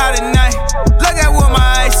 Man, it hot tonight, look at what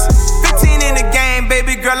my eyes. 15 in the game,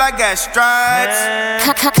 baby girl, I got stripes.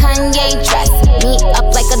 Kanye dress me up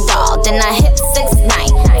like a doll, then I hit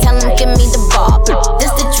 6'9". Tell him give me the ball.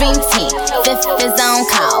 This the dream team, fifth is on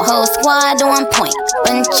call. Whole squad on point,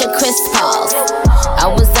 bunch of Chris Pauls.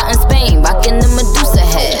 I was out in Spain, rocking the Medusa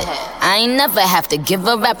head. I ain't never have to give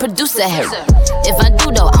a rap producer head. If I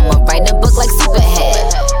do though, I'ma write a book like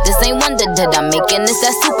Superhead. This ain't wonder that I'm making this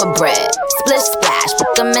that super bread. Splish splash,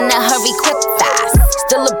 book 'em in a hurry, quick fast.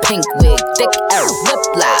 Still a pink wig, thick air,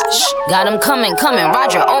 whiplash. Got him coming,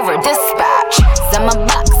 Roger over dispatch. Said my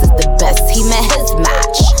box is the best, he met his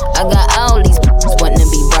match. I got all these wanting to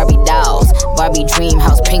be Barbie dolls. Barbie dream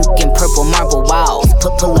house, pink and purple marble walls.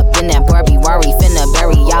 Pull up in that Barbie Rari, finna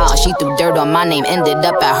bury y'all. She threw dirt on my name, ended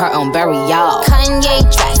up at her own burial. Kanye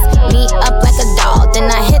dress me up like a doll,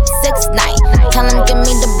 then I hit 6'9". Tell him give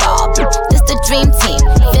me the ball. This the dream team,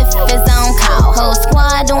 fifth is on call. Whole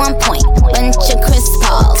squad on point, bunch of Chris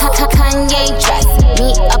Pauls. Kanye dress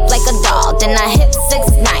me up like a doll, then I hit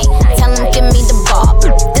 6'9". Tell him give me the ball.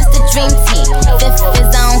 This the dream team, fifth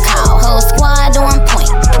is on call. Whole squad on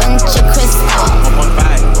point, bunch of Chris Pauls.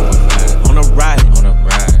 On a ride,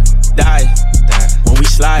 die, when we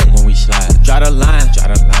slide, draw the line,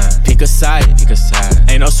 pick a side,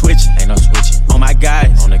 ain't no switching, on my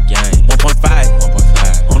guys, on the game,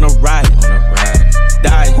 1.5, on a ride,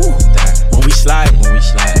 die, when we slide,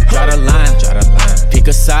 draw the line, pick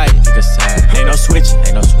a side, ain't no switching,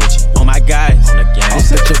 on my guys, on the game. I'm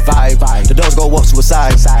such a vibe, the doors go up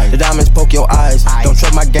suicide, the diamonds poke your eyes, don't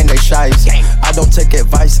trust my gang, they shies, I don't take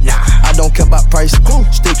advice, I don't care about price,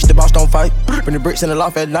 sticks, the boss don't fight, bring the bricks in the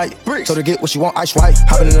loft at night, so to get what you want, ice white,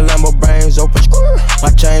 hopping in the Lambo, brains open, my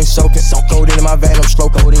chain soaking, cold in my vein, I'm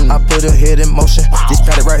stroking, I put a head in motion, this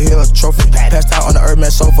paddock right here a trophy, passed out on the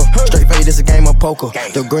Earthman sofa, straight fade, this a game of poker,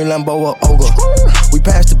 the green Lambo a ogre, we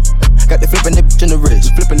passed the, got the flipping the bitch in the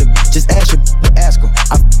wrist, just ask your, ask her,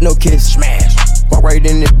 I no kiss, smash, walk right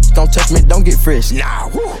in it, don't touch me, don't get frisk,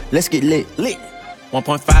 let's get lit, 1.5,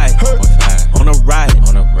 on a ride,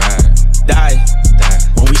 die,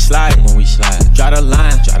 when we slide, draw the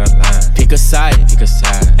line, pick a side,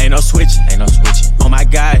 ain't no switching, on my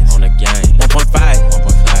guys, on the game,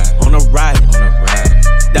 1.5, on a ride,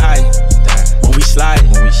 die, when we slide,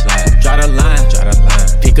 draw the line,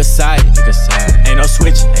 pick a side, ain't no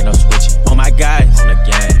switching, on my guys, on the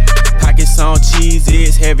game. Pockets on cheese,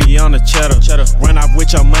 is heavy on the cheddar. Run off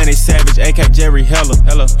with your money, savage, AK Jerry Heller.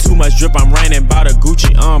 Too much drip, I'm raining, bought a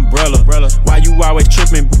Gucci umbrella. Why you always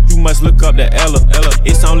tripping? You must look up to Ella.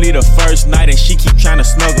 It's only the first night and she keep trying to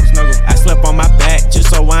snuggle. I slept on my back just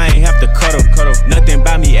so I ain't have to cuddle. Nothing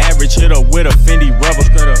by me average, hit her with a Fendi rubber.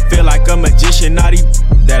 Feel like a magician, naughty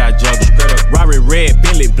that I juggle. Rari red,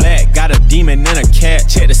 Bentley black, got a demon and a cat.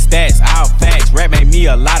 Check the stats, all facts. Rap made me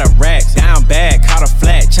a lot of racks. Down bad, caught a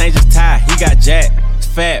flat, change his tie, he got jacked.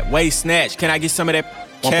 Fat, waist snatch, can I get some of that?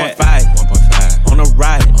 1.5, on a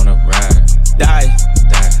ride, die,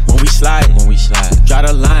 when we slide, draw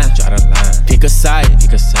the line, pick a side,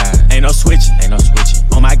 ain't no switching,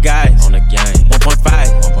 on my guys, on the game,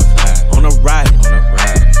 1.5, on a ride,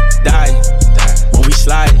 die, when we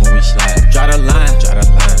slide, draw the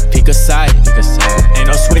line, pick a side, ain't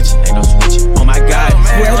no switching, on my guys.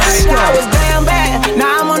 I was damn bad,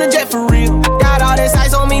 now I'm on a jet for real. Got all this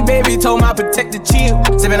ice on me, baby, told my protector chill.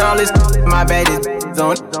 Sipping all this, my bad is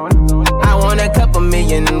on. I want a couple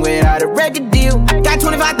million without a record deal. Got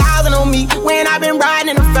 25,000 on me when I been riding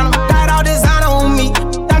in the Phantom. Got all designer on me,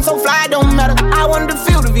 I'm so fly, don't matter. I wanted to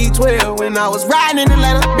feel the V12 when I was riding in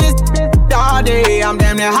Atlanta. Bitch, all day, I'm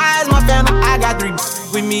damn near high as my Phantom. I got 3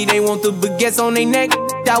 with me, they want the baguettes on their neck.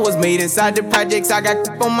 That was made inside the projects, I got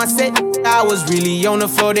on my set. I was really on the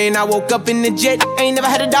floor, then I woke up in the jet. Ain't never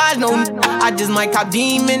had to dodge, no. I just might cop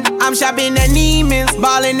demon. I'm shopping at Neiman's,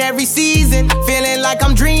 ballin' every season. Feeling like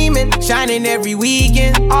I'm dreaming, shining every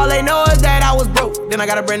weekend. All they know is that I was broke, then I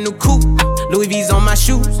got a brand new coupe. Louis V's on my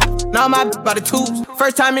shoes, now my by the tubes.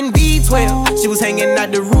 First time in V12, she was hanging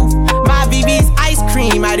at the roof. My VV's ice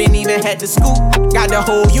cream, I didn't even have to scoop. Got the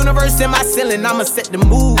whole universe in my ceiling, I'ma set the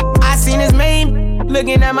mood. I seen his main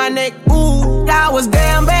looking at my neck, ooh. I was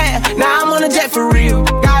damn bad, now I'm on a jet for real.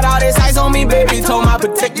 Got all this ice on me, baby, told my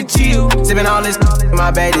protector chill. Sipping all this,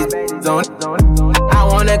 my bad is on. I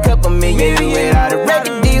want a couple million without a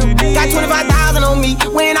record deal. Got 25,000 on me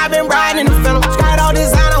when I been riding in the Phantom. Got all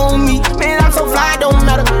designer on me, man, I'm so fly, don't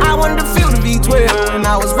matter. I wanted to feel the V12 when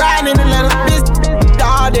I was riding in Atlanta. Bitch,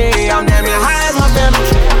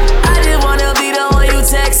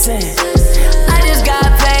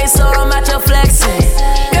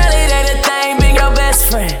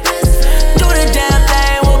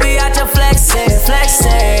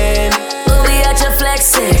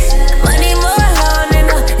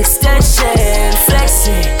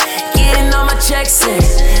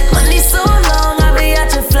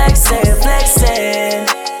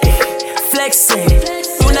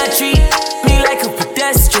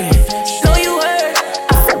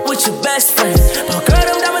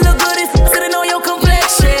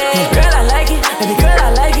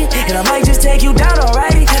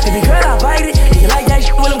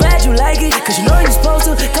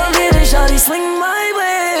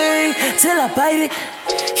 bite it.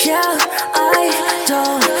 Yeah, I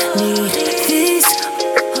don't need these.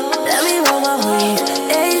 Let me roll my weed.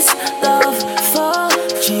 Ace, love,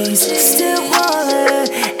 4Gs. Still wallet,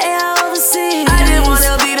 and overseas. I just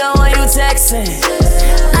wanna be the one you texting.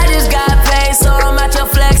 I just got paid, so I'm out your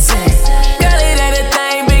flexing. Girl, it ain't a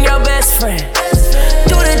thing, being your best friend.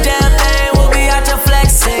 Do the damn thing, we'll be out your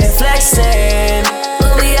flexing. Flexing,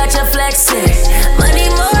 we'll be out your flexing. Money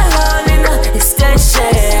more long than the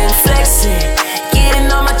extension. Flexing,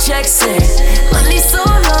 getting all my checks in. Money so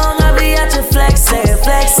long, I'll be out your flexing.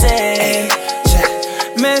 Flexing.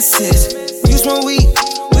 Message, you smoke weed,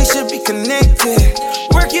 we should be connected.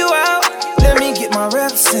 Work you out, let me get my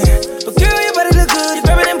reps in. But girl, your body look good, you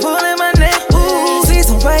grabbing and pulling my neck. Ooh, please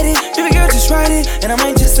don't bite it, baby girl, just write it. And I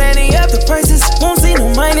might just ante up the prices, won't see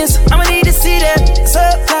no minus. I'ma need to see that. It's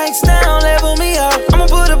up, lights down, level me up. I'ma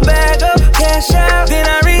put a bag up, cash out, then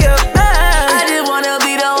I re-up. I just wanna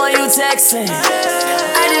be the one you texting.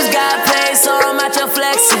 I just got paid, so I'm out your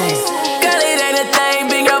flexing. Girl, it ain't a thing,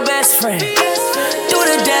 being your best friend. Do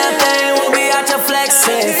the damn thing, we'll be out your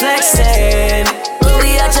flexing. Flexing, we'll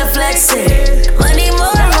be out your flexing. Money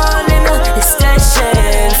more long than the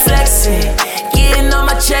extension. Flexing, getting all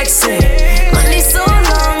my checks in. Money so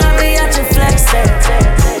long, I'll be out your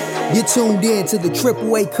flexing. You're tuned in to the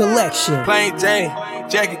Triple A Collection. Plain Jane,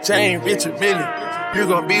 Jackie Chain, Richard Mille. You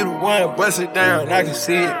gon' be the one, bust it down, I can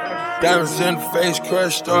see it. Diamonds in the face,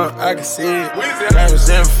 crushed up, I can see it. Diamonds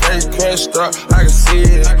in the face, crushed up, I can see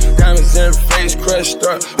it. Diamonds in the face, crushed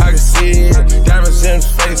up, I can see it. Diamonds in the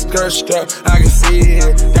face, crushed up, I can see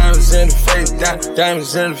it. Diamonds in the face,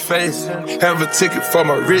 diamonds in the face. Have a ticket for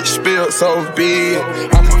my rich spill, so be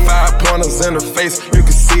it. I put 5 pointers in the face, you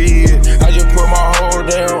can see it. I just put my whole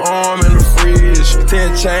damn arm in the fridge.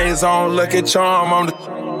 10 chains on, Lucky Charm, I'm the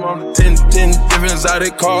 10 difference out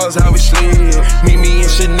of cars, how we slid. Meet me and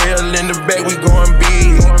Chanel in the back, we going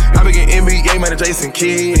big. I be getting NBA, man, Jason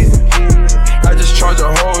Kidd. I just charge a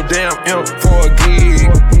whole damn M for a gig.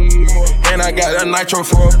 And I got a nitro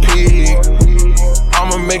for a pig.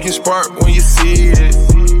 I'ma make it spark when you see it.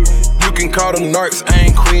 You can call them narcs, I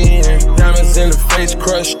ain't queen. Diamonds in the face,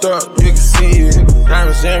 crushed up, you can see it.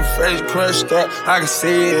 Diamonds in the face, crushed up, I can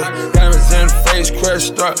see it. Diamonds in the face,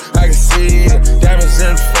 crushed up, I can see it. Diamonds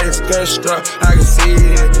in the face, crushed up, I can see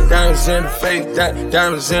it. Diamonds in the face,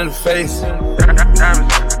 diamonds in the face.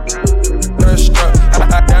 Diamonds crushed up,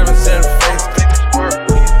 diamonds in the face.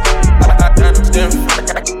 Diamonds in the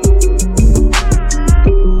face.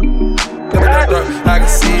 I can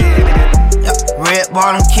see it. Red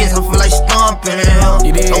bottom kids, I feel like stomping in hell.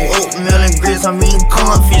 No oatmeal and grits, I'm eating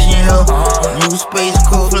cornfish in hell. New space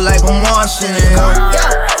cool, feel like I'm washing in hell.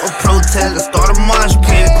 A protest, I start a mosh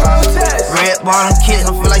pit. Red bottom kids,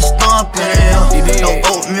 I feel like stomping in hell. No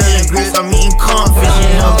oatmeal and grits, I'm eating cornfish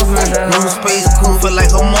in hell. New space cool, feel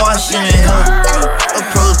like I'm washing in hell. A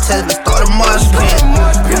protest, I start a mosh pit.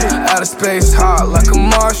 Outer space hot like a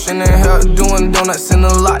Martian in hell. Doing donuts in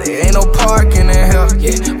the lot, there ain't no parking in hell.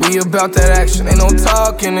 Yeah, we about that action, ain't no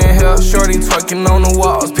talking in hell. Shorty twerking on the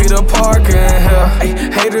walls, Peter Parker in hell. Ay,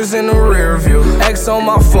 haters in the rear view, X on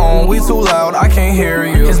my phone, we too loud, I can't hear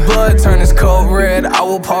you. His blood turn his coat red, I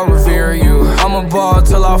will Paul Revere you. I'm a ball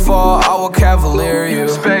till I fall, I will cavalier you.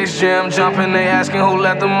 Space Jam jumping, they asking who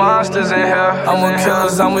let the monsters in here. I'm with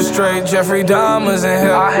killers, I'm with straight Jeffrey Dahmers in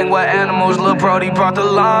here. I hang with animals, Lil' Brody brought the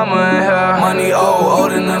llama in here. Money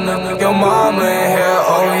older than your mama in here,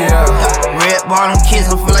 oh yeah. Red bottom kids,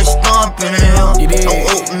 I feel like stomping in hell. No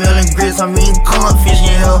oatmeal and grits, I'm eating cornfish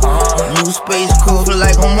in hell. New space cool, feel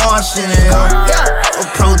like I'm washing in hell. A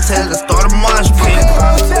protest, I start a mosh pit.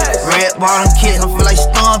 Red bottom kids, I feel like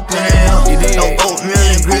stomping in hell. No oatmeal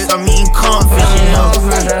and grits, I'm eating cornfish in hell.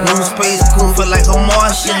 New space cool, feel like I'm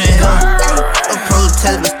washing in hell. A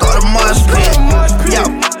protest, I start a mosh pit. Yeah,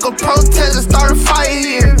 go protest and start a fire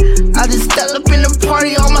here. I just stepped up in the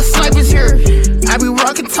party, all my snipers here. I be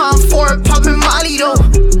rockin' Tom Ford, poppin' Molly though.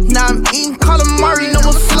 Now I'm eating calamari, no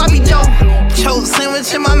more sloppy Joe. Choke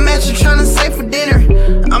sandwich in my mattress, tryna save for dinner.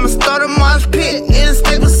 I'ma start a mosh pit in a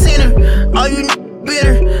Staples Center. All you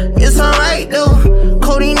bitter, it's alright though.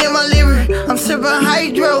 Codeine in my liver, I'm sippin'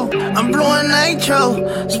 hydro. I'm blowing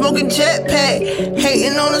nitro, smoking jetpack,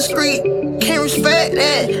 hating on the street. Can't respect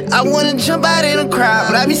that. I wanna jump out in the crowd,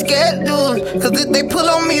 but I be scared to do it. Cause if they pull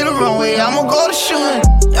on me the wrong way, I'ma go to shooting.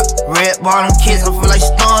 Red bottom kids, I feel like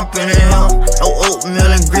stomping in hell. No oatmeal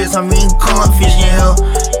and grits, I'm eating cornfish in hell.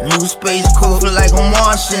 New space cool, feel like I'm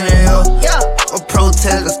washing in hell. A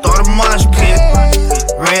protest, I start a mosh pit.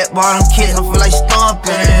 Red bottom kids, I feel like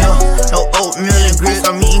stomping in hell. No oatmeal and grits,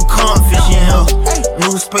 I'm eating cornfish in hell.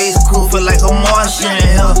 New space cool, feel like I'm washing in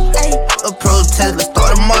hell. a protest, let's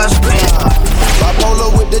start a march pit.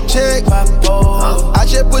 Bipolar with the check. I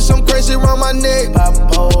just put some crazy around my neck.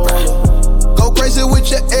 Go crazy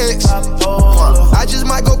with your ex. I just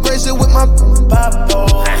might go crazy with my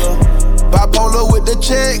bipolar with the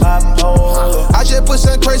check. I just put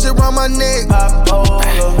some crazy around my neck.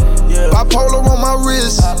 Bipolar on my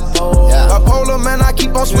wrist. Bipolar, man, I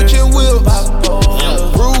keep on switching wheels.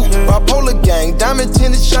 Rude, bipolar gang, diamond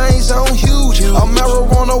tinted chains on huge. A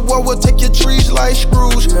marijuana war will take your trees like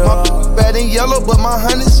screws. My bad and yellow, but my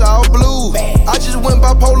honey's all blue. I just went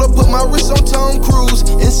bipolar, put my wrist on Tom Cruise.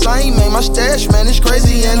 Insane, man, my stash, man, it's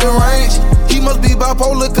crazy in the range. He must be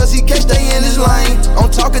bipolar, cause he can't stay in his lane.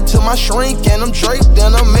 I'm talking to my shrink, and I'm draped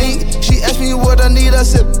in a mink. She asked me what I need, I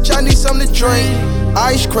said, bitch, I need something to drink.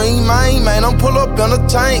 Ice cream, man, I'm pull up in a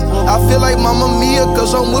tank. I feel like Mamma Mia,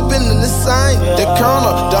 cause I'm whipping in the same. The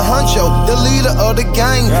colonel, the honcho, the leader of the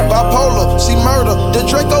gang. Bipolar, see murder, the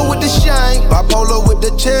Draco with the shine. Bipolar with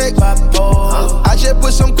the check. I just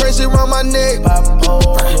put some crazy around my neck.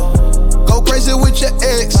 Go crazy with your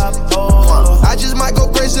ex. I just might go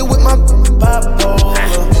crazy with my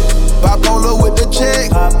bipolar with the check.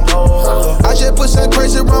 I just put some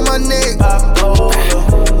crazy around my neck.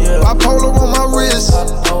 Bipolar on my wrist.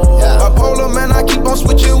 Bipolar, man, I keep on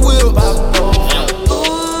switching wheels.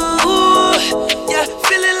 Ooh, yeah,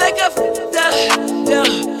 feeling like I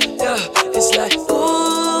yeah, it's like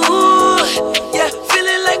ooh, yeah,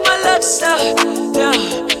 feeling like my luck's up, yeah,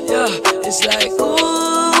 it's like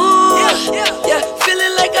ooh, yeah,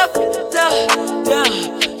 feeling like I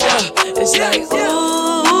yeah, it's like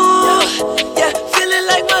ooh, yeah, feeling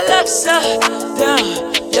like my luck's up,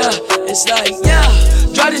 yeah, it's like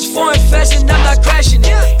drive this foreign fast and I'm not crashing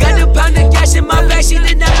it. Got a pound of gas in my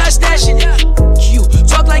backseat and I'm not stashing it. You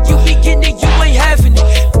talk like you be getting it, you ain't having it.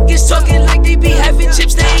 Niggas talking like they be having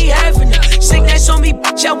chips, they ain't having it. Say that's on me,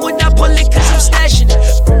 bitch, I would not pull it cause I'm stashing it.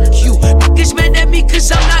 You niggas mad at me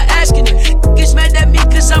cause I'm not asking it. Niggas mad at me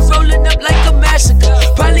cause I'm rolling up like a massacre.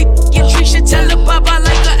 Probably get trees should tell a baba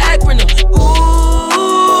like an acronym.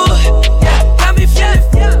 Ooh, yeah, got me feeling,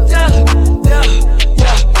 yeah,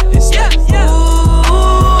 it's ooh,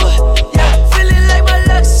 yeah, feeling like my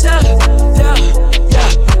luck's up, yeah,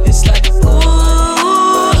 it's like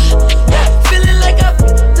ooh, yeah, feeling like I'm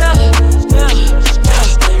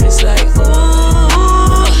it's like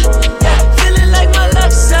ooh, yeah, feeling like my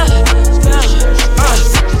luck's up,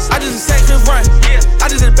 I just a second run, I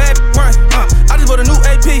just did a bad run, I just bought a new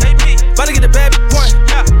AP, about to get a bad one,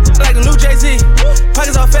 like the new Jay-Z,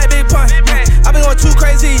 pockets all fat, big pun, I been going too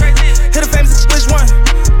crazy, hit a famous which one,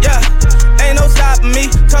 yeah, ain't no stopping me,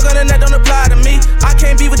 talk on the net don't apply to me, I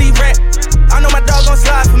can't be with these rats, I know my dog gon'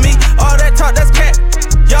 slide for me, all that talk that's cat,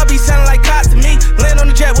 y'all be sounding like cops to me, land on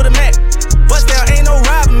the jet with a Mac, bust down ain't no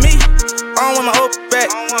robbing me, I don't want my old back,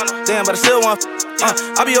 damn but I still want,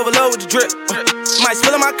 I be overloaded with the drip, might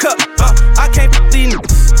spill in my cup, I can't these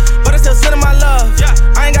niggas, but I still sending my love,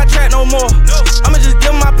 I ain't got track no more, I'ma just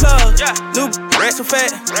give 'em my plug, new rats so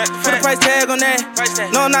fat, put a price tag on that,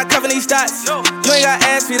 no I'm not covering these stats, you ain't gotta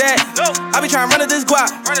ask me that, I be trying to run to this guap,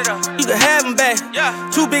 you can have them back,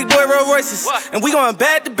 2 big boy Rolls Royces, and we going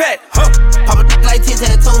back to back, Pop a like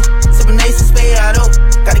tic-tac-toe, sippin' Ace and Spade out of.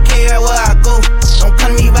 Gotta carry where I go, don't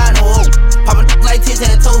come to me by no hoe. Pop a like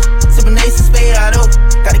tic-tac-toe, sippin' Ace and Spade out of.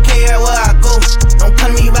 Gotta carry where I go, don't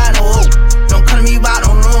come to me by no hoe. Don't come to me by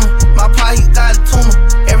no room, my pocket got a tumor.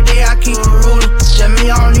 Every day I keep a ruler, just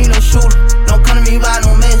me, I don't need no shooter. Don't come to me by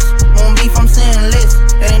no mess, won't beef, I'm saying less.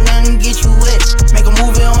 That ain't nothing to get you wet, make a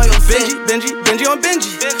movie on your set. Benji on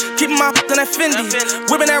Benji, keepin' my on that Fendi,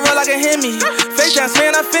 whippin' that roll like a Hemi, face down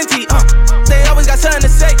smearing that Fenty, They always got something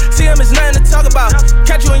to say, see them is nothing to talk about.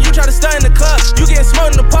 Catch you and you try to stun in the club, you getting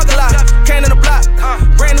smoked in the parking lot. Came in the block,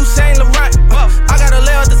 brand new Saint Laurent. I got a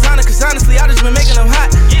layout designer, cause honestly I just been making them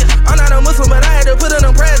hot. I'm not a Muslim, but I had to put in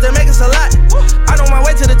them prayers, they make us a lot. I know my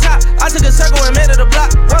way to the top, I took a circle and made it a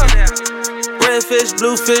block. Red fish,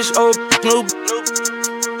 blue fish, old new.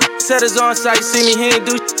 Setters on site, see me, he ain't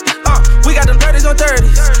do we got them 30s on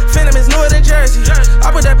 30s. Phantom is newer than Jersey.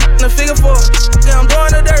 I put that in the figure 4. Yeah, I'm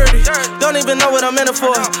doing the dirty. Don't even know what I'm in it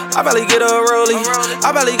for. I probably get a Rollie.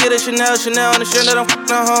 I probably get a Chanel on the shirt that I'm f***ing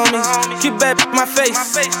the homies. Keep back my face.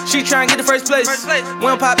 She tryna get the first place. We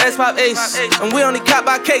don't pop S, pop Ace. And we only cop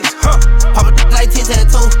by case. Pop a like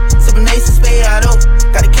tic-tac-toe, sippin' Ace and Spade out of.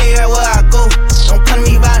 Gotta carry where I go, don't come to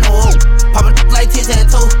me by no hoe. Pop a like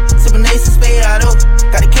tic-tac-toe, sippin' Ace and Spade out of.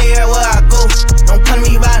 Gotta carry where I go, don't come to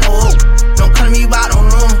me by no hoe. Don't come to me by no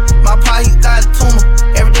room, my pocket got a tumor.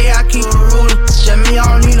 Every day I keep a ruler, just me, I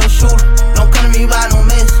don't need no shooter. Don't come to me by no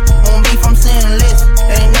mess, won't beef, I'm saying less.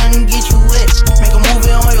 That ain't nothing to get you wet, make a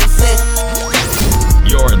movie on your set.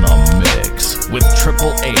 You're in the mix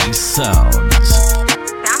Sounds.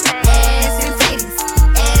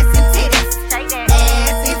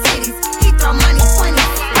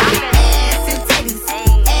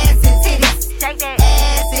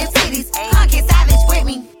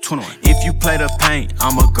 If you play the paint,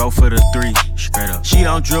 I'ma go for the 3. Straight up. She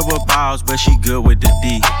don't dribble balls, but she good with the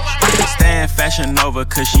D. Stay in Fashion Nova,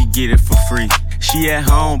 cause she get it for free. She at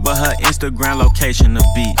home, but her Instagram location the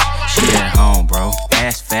beach. She at home, bro.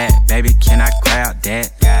 Ass fat, baby, can I grab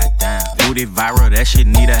that? Goddamn. Booty viral, that shit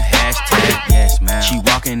need a hashtag. Yes, man. She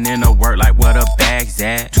walking in to work like where the bag's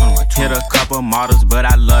at. Hit a couple models, but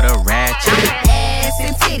I love the ratchet. Ass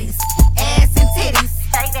and titties, ass and titties,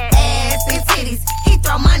 ass and titties. He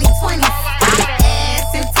throw money 20s.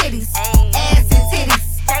 Ass and titties, ass and titties,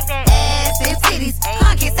 ass and titties.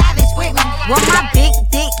 Come get savage with me. Want my big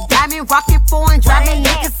dick, diamond rockin' foreign, driving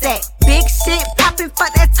niggas at. Big shit poppin',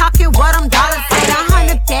 fuck that talking, what them dollars at.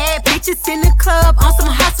 100 bad bitches in the club on some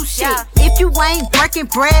hustle shit. If you ain't working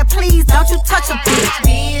bread, please don't you touch a bitch.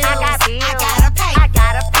 Bills, I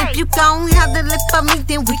gotta pay. If you gon' have to look for me,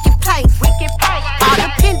 then we can play. All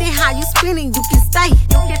depending how you spendin', you can stay.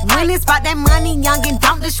 When it's about that money, young and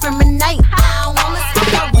don't discriminate. I don't wanna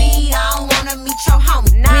smoke your weed, I don't wanna meet your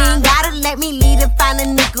homie. You ain't gotta let me lead and find a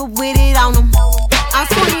nigga with it on him. I'm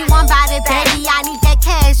 21 by the baby, I need that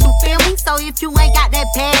cash, you feel me? So if you ain't got that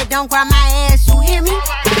bag, don't grab my ass, you hear me?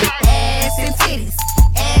 Ass and titties,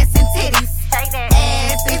 ass and titties,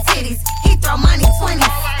 ass and titties. He throw money 20s.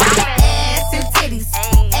 Ass and titties,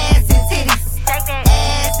 ass and titties,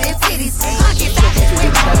 ass and titties. Come get savage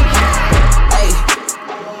with me. Hey,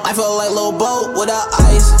 I feel like Lil Boat without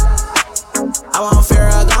ice. I want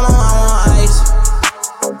Ferragamo, I want ice.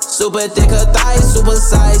 Super thick her thighs, super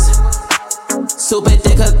size. Super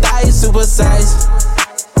thick her thighs, super size.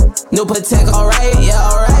 New Patek, alright, yeah,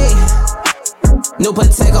 alright. New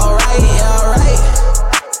Patek, alright, yeah,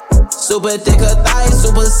 alright. Super thick her thighs,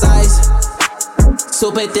 super size.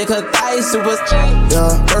 Super thick her thighs, super size.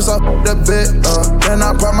 Yeah, first I the bit, then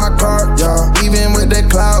I brought my car, yeah. Even with the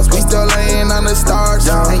clouds, we still laying on the stars,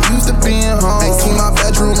 yeah. Ain't used to being home, ain't seen my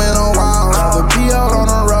bedroom in a while. Never be out on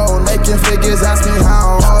the road, making figures, ask me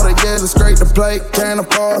how. All the years is straight to play, can't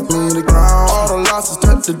afford me to ground. All the losses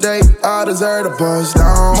took today, I deserve to buzz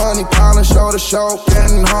down. Money piling show to show,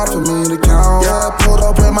 getting hard for me to count. Yeah, pulled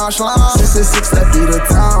up in my slime, 666, that be the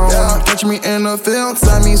town. Yeah, catch me in the field,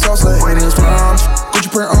 send me salsa in his palm. Gucci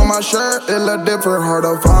print on my shirt, it look different, hard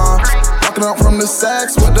to find. Walking out from the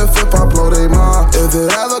sex with the fifth, I blow they mind. If it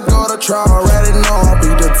ever go to trial, already know I'll be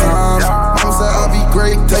the time. Mom said I'll be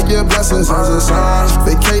great, take your blessings as a sign.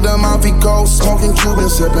 Vacate the Mountie Coast, smoking Cuban,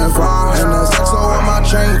 sipping fine. And that's XO on my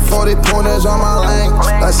chain, 40 pointers on my lane.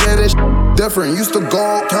 I said this different, used to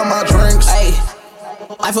go count my drinks. Hey,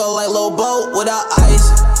 I feel like Lil Boat without ice.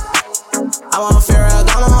 I want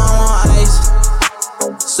Ferragamo, I want ice.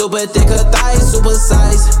 Super thick her thighs, super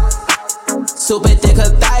size. Super thick her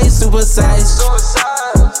thighs, super size.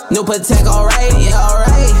 New Patek, alright, yeah,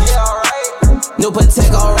 alright. New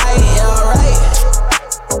Patek, alright, yeah,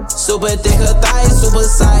 alright. Super thick her thighs, super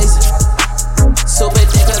size. Super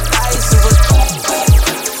thick her thighs, super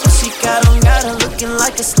size. She got on, looking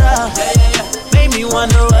like a star. Made me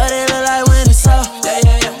wonder what it look like when it's off.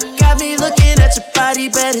 Got me looking at your body,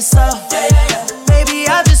 bet it's off. Baby,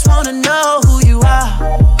 I just wanna know who you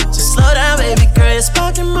are. Just slow down, baby girl, it's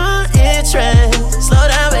sparking my interest. Slow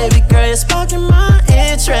down, baby girl, it's sparking my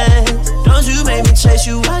interest. Don't you make me chase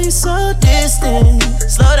you while you so distant.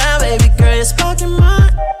 Slow down, baby girl, it's sparking my.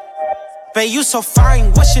 Babe, you so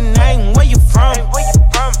fine, what's your name, where you from?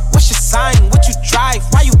 What's your sign, what you drive,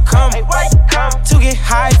 why you come? To get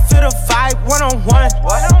high, feel the vibe, one-on-one.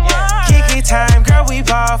 Kick it time, girl, we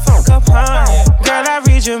ball, fuck up, huh? Girl, I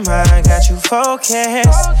read your mind, got you focused.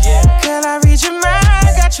 Girl, I read your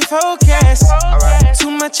mind, got you focused.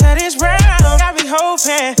 Too much of this round, got me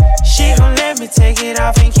hoping she gon' let me take it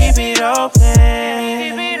off and keep it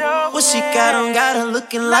open. What she got on, got her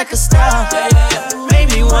looking like a star. Made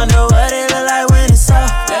me wonder what it look like when it's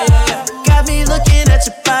off. Got me looking at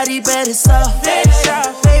your body, bet it's off.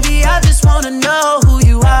 Baby, I just wanna know who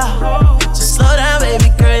you are. Just slow down, baby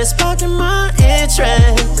girl, it's sparking my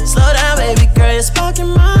interest. Slow down, baby girl, it's sparking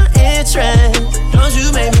my interest. Don't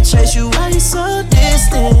you make me chase you while you so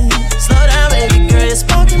distant. Slow down, baby girl, it's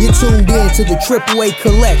sparking my interest. You're tuned in to the AAA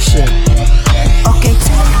collection. Okay,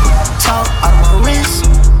 talk out of my wrist.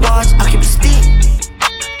 Watch, I keep a stick.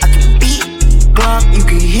 I keep a beat. Glock, you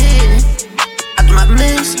can hear it. After my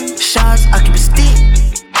miss shots, I keep a stick.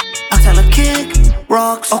 I tell her kick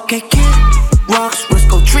rocks. Okay, kick rocks. Let's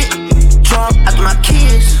go trip. Drop after my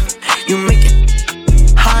kiss. You make it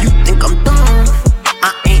hot. You think I'm dumb?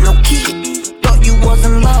 I ain't no kid. Thought you was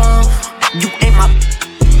in love.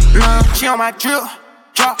 my drip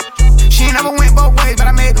drop. She ain't never went both ways, but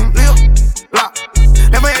I made them lip lock.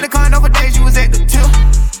 Never had a condo for days, you was at the tip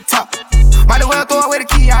top. Might as well throw away the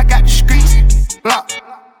key, I got the streets locked.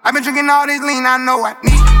 I've been drinking all this lean, I know I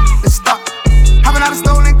need to stop. Hopping out of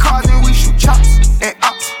stolen cars and we shoot chops at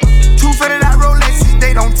ops. Two faded out Rolexes,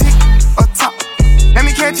 they don't tick or top. Let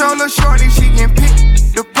me catch your little shorty, she can pick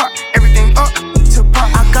the part. Everything up to part.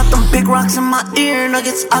 I got them big rocks in my ear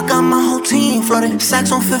nuggets. I got my whole team flooded.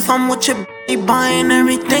 Sacks on fifth, I'm with your buying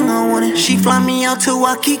everything I wanted. She fly me out to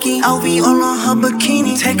Waikiki. LV all on her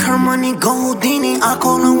bikini. Take her money, go Houdini. I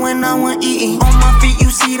call her when I want eating. On my feet, you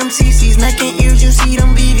see them CCs. Neck and ears, you see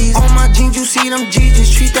them BBs. On my jeans, you see them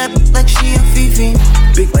GGs. Treat that like she a Fifi.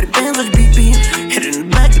 Big body bands with BP. Hit it in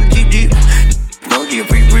the back of the GG. No G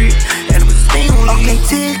free breed. And it was staying on. Okay,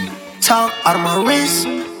 tick tock out of my wrist.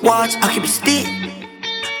 Watch, I keep it stick.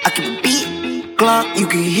 I keep it beat. Glock, you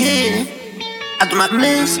can hear it. I do not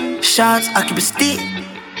miss shots, I keep it stick.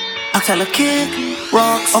 I tell a kid,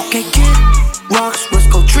 rocks, okay kid, rocks, let's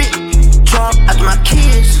go trip. Drop, I do not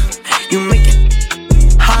kiss. You make it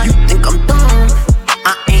hot, you think I'm dumb.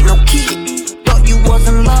 I ain't no kid, thought you was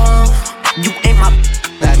in love. You ain't my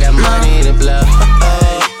I got money to blow.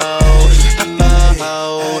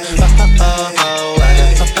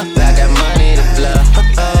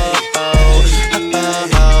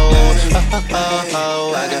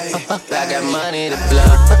 I got money to blow.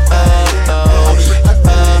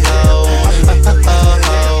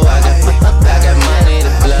 I got money to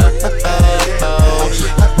blow.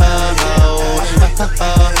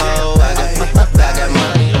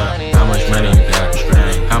 How much money you got?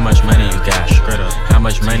 How much money you got? How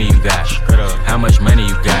much money you got? How much money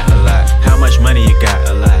you got? A lot. How much money you got?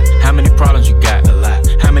 A lot. How many problems you got? A lot.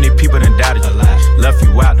 How many people done doubted you? A lot. Left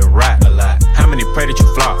you out to rot? A lot. How many pray that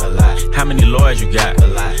you flop? A lot. How many lawyers you got? A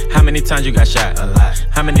lot. How many times you got shot? A lot.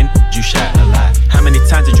 How many you shot? A lot. How many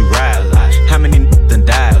times did you ride? A lot. How many done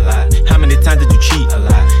died? A lot. How many times did you cheat? A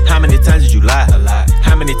lot. How many times did you lie? A lot.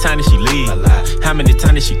 How many times did she leave? A lot. How many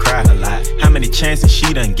times did she cry? A lot. How many chances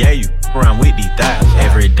she done gave you? Around with these thoughts.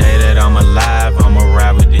 Every day that I'm alive, I'ma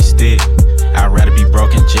ride with this stick. I'd rather be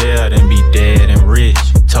broke in jail than be dead and rich.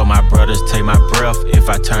 Told my brothers take my breath if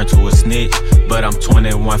I turn to a snitch. But I'm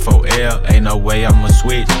 21 for L, ain't no way I'ma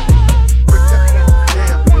switch.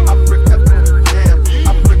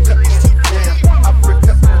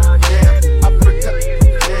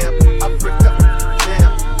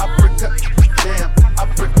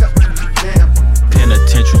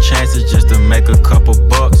 Penitentiary chances just to make a couple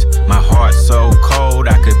bucks. My heart so cold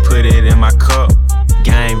I could put it in my cup.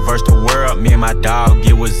 Game versus the world, me and my dog,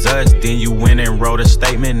 it was us. Then you went and wrote a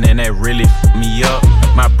statement and that really f***ed me up.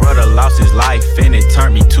 My brother lost his life and it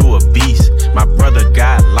turned me to a beast. My brother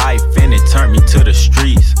got life and it turned me to the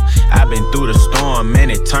streets. I've been through the storm and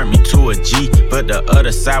it turned me to a G. But the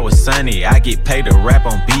other side was sunny, I get paid to rap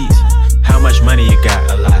on beats. How much money you got?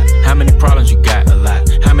 A lot. How many problems you got? A lot.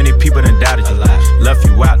 How many people done doubted you? A lot. Left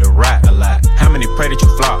you out to rot? A lot. How many pray that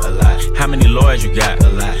you flop? A lot. How many lawyers you got? A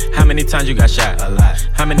lot. How many times you got shot? A lot.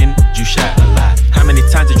 How many you shot? A lot. How many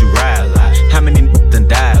times did you ride? A lot. How many done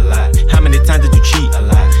died? A lot. How many times did you cheat? A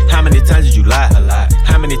lot. How many times did you lie? A lot.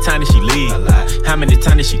 How many times did she leave? A lot. How many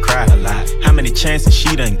times did she cry? A lot. How many chances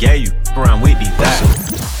she done gave you? Around with these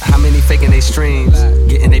thoughts. How many faking they streams?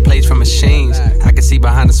 Getting they plays from machines. I can see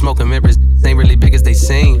behind the smoke and mirrors ain't really big as they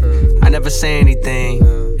seem. I never say anything.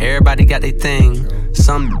 Everybody got their thing.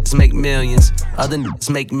 Some niggas make millions, other niggas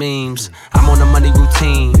make memes. I'm on a money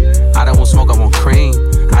routine. I don't want smoke, I want cream.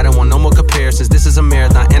 I don't want no more comparisons. This is a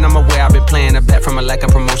marathon, and I'm aware I've been playing a bet from a lack of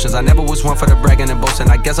promotions. I never was one for the bragging and boasting.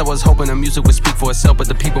 I guess I was hoping the music would speak for itself, but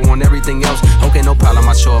the people want everything else. Okay, no problem,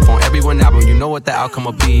 I show up on every one album. You know what the outcome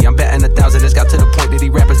will be. I'm betting 1,000. It's got to the point that these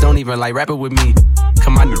rappers don't even like rapping with me.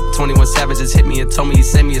 Come on, 21 Savage just hit me and told me he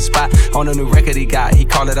sent me a spot on a new record he got. He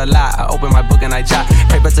called it a lie. I opened my book and I jot.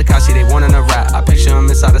 Paper Takashi, they wanting a rap. I picture him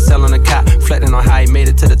inside a cell on a cot, reflecting on how he made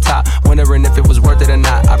it to the top, wondering if it was worth it or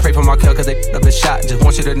not. I pray for my kill cause they up the shot. Just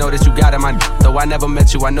want you to know that you got it, my though I never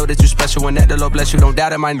met you, I know that you special and that the Lord bless you, don't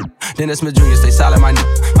doubt it, my Dennis Smith Jr., stay solid, my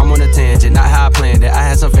I'm on a tangent, not how I planned it. I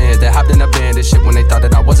had some fans that hopped in a band and shit when they thought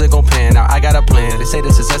that I wasn't gon' pan. Now I got a plan. They say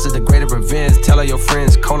the success is the greatest revenge. Tell all your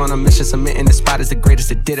friends, call on a mission, submitting the spot is the greatest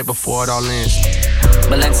that did it before it all ends.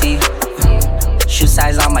 Balenci, shoe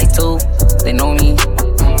size on my toe, they know me.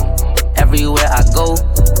 Everywhere I go,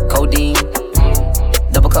 codeine.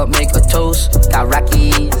 Double cup make a toast, got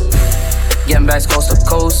Rockies. Getting back coast to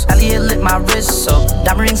coast. Elliot lit my wrist up,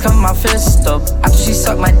 diamond rings cover my fist up. After she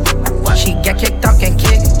sucked my d- she get kicked out, get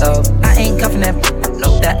kicked up. I ain't cuffing that,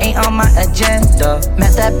 no. That ain't on my agenda.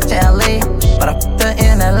 Met that bitch in LA, but I f***ed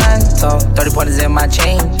her in Atlanta. 30 pointers in my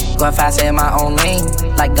chain, going fast in my own lane.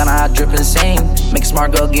 Like Gunna, I drip insane. Make a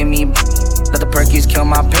smart girl give me let the perkies kill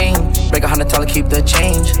my pain. Break 100 taller, keep the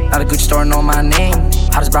change. Not a Gucci store, know my name.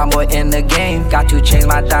 Hottest brown boy in the game. Got 2 chains,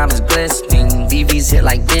 my diamonds glistening. VVs hit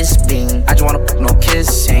like Bisping. I just wanna no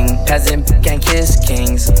kissing. Peasant can't kiss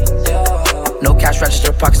kings. No cash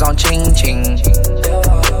register, pockets on ching ching.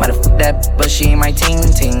 Might have f***ed that, but she ain't my ting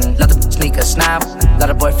ting. Let the sneak a snap. Let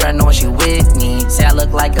her boyfriend know she with me. Say I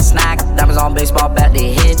look like a snack. Diamonds on baseball bat,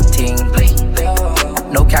 they hitting.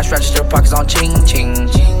 No cash register, pockets on ching ching.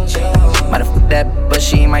 Might have f***ed that, but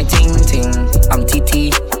she ain't my ting ting. I'm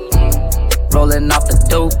TT, rolling off the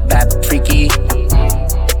dope, bad freaky.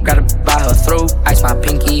 Grab her by her throat, ice my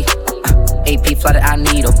pinky. AP flooded, I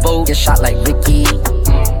need a boat. Get shot like Ricky.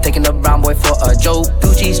 Taking the brown boy for a joke.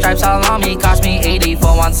 Gucci stripes all on me, cost me 80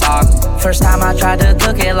 for one sock. First time I tried to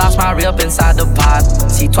cook it, lost my re-up inside the pot.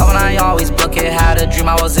 C12 and I always book it, had a dream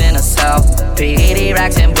I was in a cell. Pay 80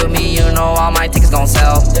 racks and put me, you know all my tickets gon'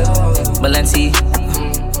 sell. Balenci,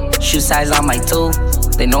 shoe size on my toe,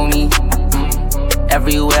 they know me.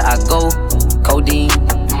 Everywhere I go, codeine.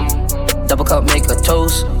 Double cup, make a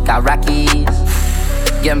toast, got Rockies.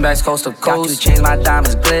 Getting back coast to coast. Got 2 chains, my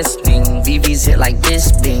diamonds glistening. VVs hit like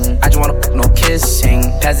Bisping. I just wanna no kissing.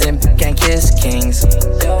 Peasant can't kiss kings.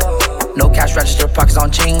 No cash register, pockets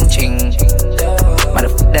on ching ching. Might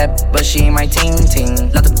have f***ed that, but she ain't my ting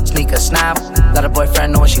ting. Let the sneak a snap. Let her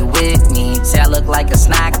boyfriend know she with me. Say I look like a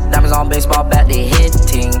snack. Diamonds on baseball bat, they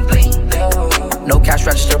hitting. No cash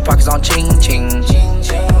register, pockets on ching ching.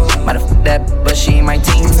 Might have f***ed that, but she ain't my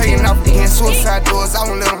ting ting. I'm taking off again, suicide doors, I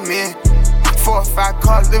won't let them in. 4 or 5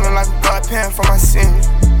 cars, living like a god, paying for my sins.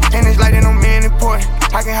 And it's like they know me ain't important.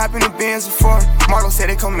 I can hop in the Benz or foreign. Marlo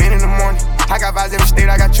said they come in the morning. I got vibes every state,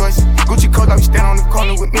 I got choices. Gucci coat, like we stand on the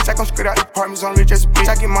corner with me. I come straight out the apartments on rich as a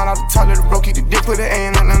bitch. I get mine out the toilet, the broke, keep the dick, put the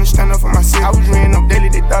A in on them, stand up for my city. I was reading up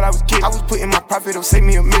daily, they thought I was kid. I was putting my profit up, save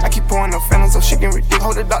me a miss. I keep pouring up phantoms, so shit getting ridiculous.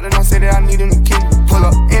 Hold the doctor, don't say that I need a new kid. Pull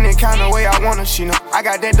up any kind of way I wanna, she know. I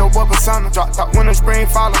got that dope up persona. Drop top winter, spring,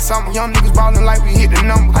 fall, or summer. Young niggas ballin' like we hit the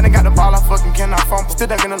number. I done got the ball, I fucking cannot fumble.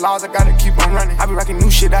 Still ducking the laws, I gotta keep on running. I be rocking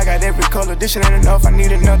new shit, I got every color. This shit ain't enough, I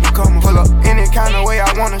need another comer. Pull up any kind of way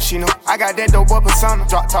I wanna, she know. I got that dope up persona.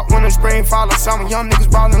 Drop top winter, spring, fall, or summer. Young niggas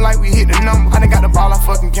ballin' like we hit the number. I done got the ball, I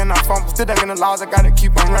fucking cannot fumble. Still ducking the laws, I gotta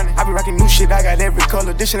keep on running. I be rocking new shit, I got every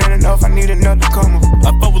color. This shit ain't enough, I need another comer.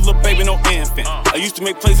 I fuck with little baby, no infant. I used to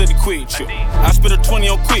make plays at the quick trip. I spit a 20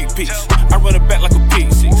 on quick piece. I run it back like a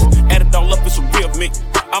pig 6. Add it all up, it's a real mix.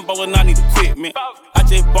 I'm ballin', I need equipment. I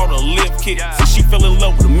just bought a lift kit, so she fell in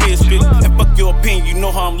love with a misfit. And fuck your opinion, you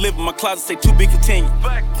know how I'm living. My closet say to be continued.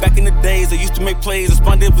 Back in the days, I used to make plays. I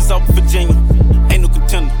spun it was out in Virginia. Ain't no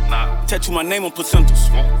contender. Tattoo my name on placentas.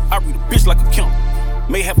 I read a bitch like a count.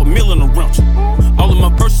 May have $1 million in rental. All of my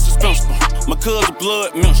verses is sensible. My cousin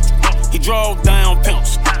blood minstrel. He draw down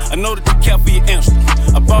pimps. I know that you care for your answer.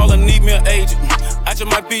 I ball and need me an agent. I just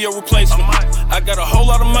might be your replacement. I got a whole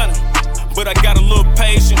lot of money, but I got a little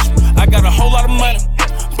patience. I got a whole lot of money,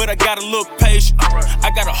 but I got a little patience.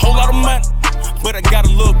 I got a whole lot of money, but I got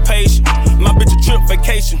a little patience. My bitch a trip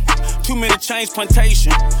vacation. Too many chains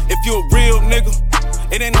plantation. If you a real nigga,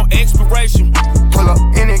 it ain't no expiration. Pull up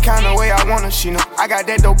any kind of way I wanna, she know. I got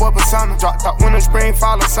that dope up persona. Drop top winter, spring,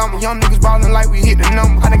 fall, or summer. Young niggas ballin' like we hit the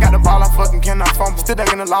number. I done got the ball, I fucking cannot fumble. Still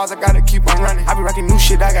ducking the laws, I gotta keep on running. I be rocking new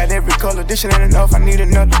shit, I got every color. This shit ain't enough, I need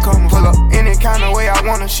another comer. Pull up any kind of way I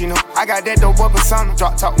wanna, she know. I got that dope up persona.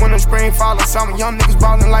 Drop top winter, spring, fall, or summer. Young niggas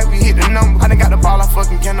ballin' like we hit the number. I done got the ball, I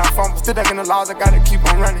fucking cannot fumble. Still ducking the laws, I gotta keep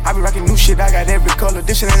on running. I be rocking new shit, I got every color.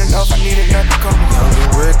 This shit ain't enough, I need another comer. Young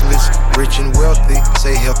and reckless, rich and wealthy.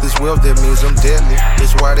 Say health is wealth, that means I'm deadly.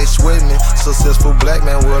 That's why they sweat me. Successful black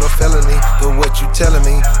man with a felony. But what you telling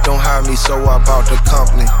me? Don't hire me, so I bought the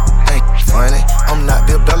company. Ain't funny, I'm not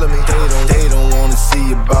Bill Bellamy. They don't wanna see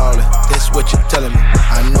you ballin'. That's what you're telling me.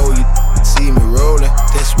 I know you see me rollin'.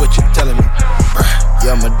 That's what you're telling me.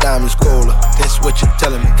 Yeah, my diamond's colder. That's what you're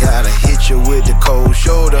telling me. Gotta hit you with the cold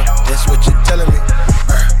shoulder. That's what you're telling me.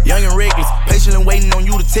 Young and reckless, patient and waiting on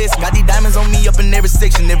you to test. Got these diamonds on me up in every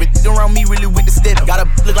section. Everything around me really with the step. Got a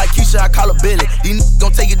look like Keisha, I call her Billy. These niggas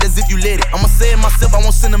gon' take it as if you let it. I'ma say it myself, I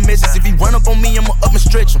won't send a message. If he run up on me, I'ma up and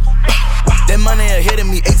stretch him. That money ahead of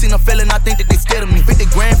me. 18 a felon, I think that they scared of me. 50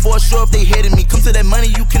 grand for a show if they headed me. Come to that money,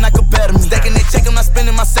 you cannot compare to me. Stacking that check, I'm not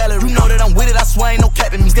spending my salary. You know that I'm with it, I swear ain't no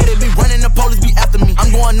capping me. Steady be running, the police be after me. I'm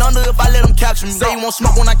going Going under if I let him capture me. Say he won't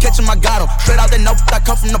smoke when I catch him, I got him. Straight out that no, I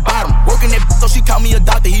come from the bottom. Working that so she called me a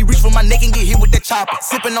doctor. He reached for my neck and get hit with that chopper.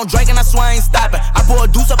 Sipping on drink and I swear I ain't stopping. I pour a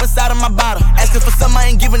deuce up inside of my bottle. Asking for something,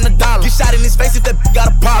 I ain't giving $1. Get shot in his face if that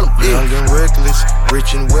got a problem. Young and reckless,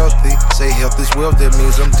 rich and wealthy. Say health is wealth, that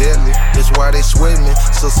means I'm deadly. That's why they sweat me.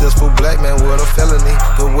 Successful black man with a felony.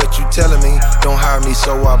 But what you telling me? Don't hire me,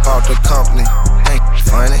 so I bought the company. Ain't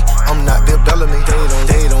funny, I'm not Bill Bellamy.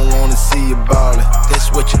 They don't wanna see you ballin'.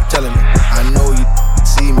 That's what you telling me. I know you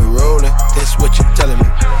see me rollin'. That's what you telling me.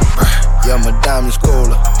 Yeah, my diamond's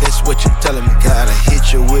colder. That's what you telling me. Gotta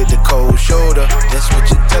hit you with the cold shoulder. That's what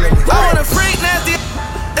you telling me. I want a freak nasty,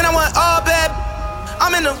 and I want all bad.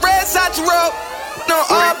 I'm in the red side road, no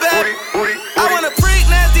all bad. I want a freak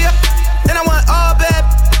nasty, and I want all bad.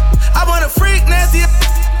 I want a freak nasty,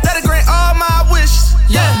 that'll grant all my wishes.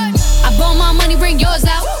 Yeah, I bought my money, bring yours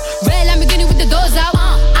out. Red Lamborghini with the doors out.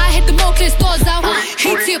 I hit the mall, clear stores out.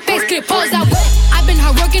 Heat to your face, clear paws out. I've been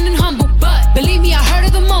hardworking and humble, but believe me, I heard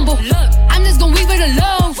of the mumble. I'm just gon' leave it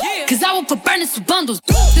alone, cause I will put burners to bundles.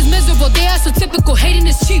 This miserable, they are so typical, hating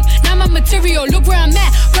is cheap. Now my material, look where I'm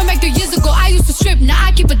at. Run back 3 years ago, I used to strip, now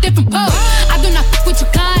I keep a different pose. I do not fuck with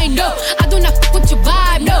your kind, no. I do not fuck with your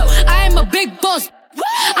vibe, no. I am a big boss,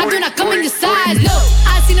 I do not come in your size, no.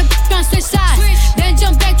 I seen a tryna switch sides, then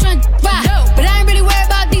jump back tryna ride. But I ain't really worried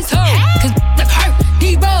about these hoes, cause like hurt,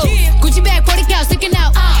 D-Rose. Gucci bag, 40 cows sticking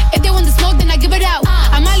out. If they want the smoke, then I give it out.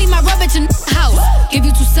 I might leave my rub at your house, give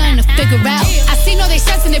you 2 something to figure out. I seen all they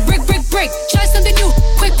shots and they brick. Try something new,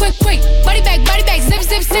 quick. Body bag,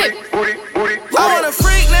 zip. I want a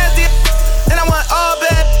freak nasty, and I want all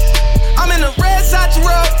bad. I'm in the red side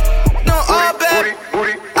road, no all bad.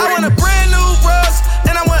 I want a brand new Rose,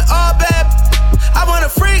 and I want all bad. I want a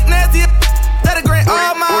freak nasty, that'll grant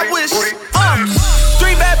all my wishes.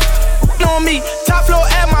 3 bad on me, top floor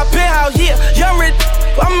at my penthouse, yeah. Young rich,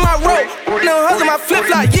 I'm in my road, no hustle my flip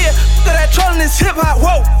flop, yeah. Look at that trolling this hip hop,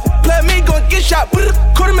 whoa. Play me gon' get shot,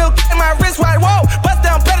 quarter milk in my wrist wide, whoa. Bust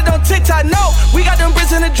down better on TikTok, no. We got them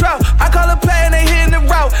bricks in the drought. I call a play and they hitting the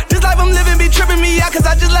route. This life I'm living be tripping me out, cause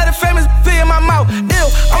I just let a famous be in my mouth. Ew,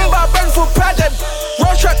 I'm about burning for a project.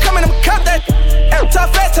 Road truck coming, I'ma cop that.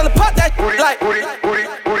 Tough fat, tell her pop that. Like,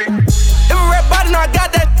 if a rap body, know I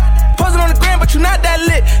got that. Posing on the gram, but you not that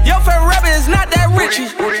lit. Your favorite rapper is not that rich.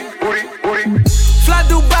 Fly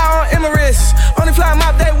Dubai on Emirates. Only fly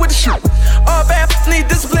my day with the shoot. All bad need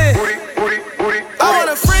discipline. I want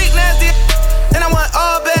a freak nasty, and I want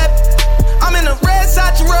all bad. I'm in the red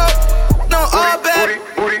side road, no all bad.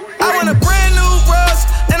 I want a brand new Rose,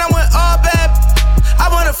 and I want all bad. I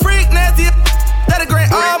want a freak nasty, that'll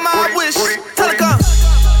grant all my wishes. Telecom,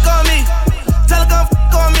 go on me. Telecom,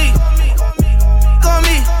 go on me. Go on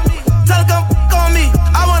me. Telecom, go on me.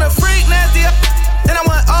 I want a freak nasty, and I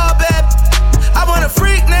want all bad. I want a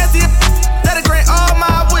freak nasty, that'll grant all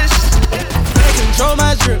my wishes. Control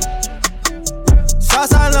my drip.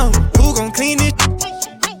 Sauce all on, who gon' clean it?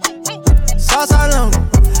 Sauce all on.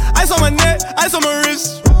 Ice on my neck, ice on my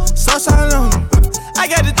wrist. Sauce all on. I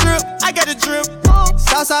got the drip.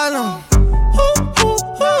 Sauce all on.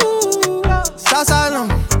 Sauce all on.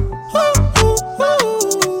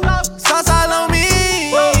 Sauce all on me.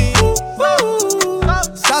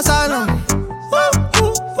 Sauce all on.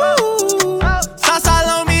 Sauce all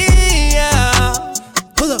on me, yeah.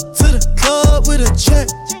 Pull up to the club with a check.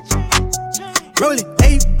 Rolling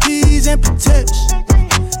APs and Protects.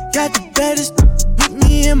 Got the baddest with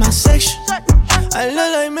me in my section. I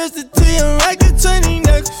look like Mr. T, I'm rockin' 20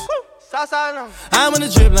 next. I'm on a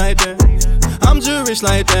drip like that. I'm Jewish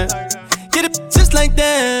like that. Get it just like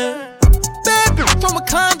that. Bad bitch from a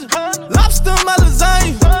condo. Lobster my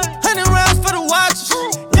lasagna. 100 rounds for the watches.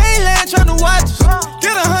 Gayland tryna watch us.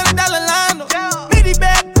 Get $100 lino. Bitty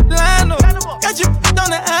bad lino. Got you on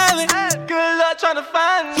the island. Good luck tryna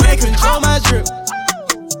find me. Can't control my drip.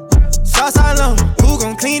 Sauce all on. Who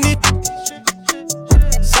gon' clean it?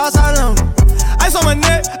 Sauce all on. Ice on my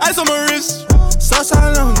neck, ice on my wrist. Sauce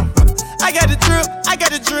all on. I got the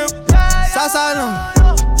drip. Sauce all on.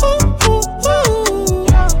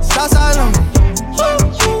 Sauce all on.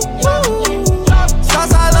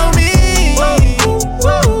 Sauce all on me.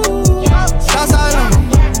 Sauce all on.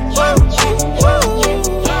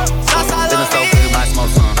 Sauce all on me. Feeling so good, my smoke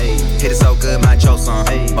some. Hit it so good, my choke some.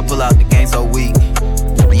 I pull out the game so weak.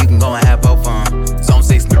 You can go and have both fun. Zone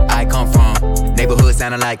 6, I come from. Neighborhood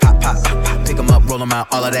sounding like pop. Pick 'em up, roll 'em out,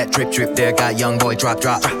 all of that drip there. Got young boy drop.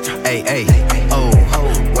 Hey, oh,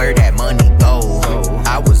 where that money go?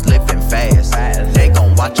 I was living fast, they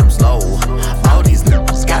gon' watch 'em slow. All these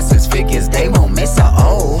niggas got 6 figures, they won't miss a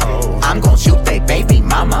O. I'm gon' shoot they baby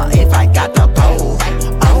mama if I got the pole.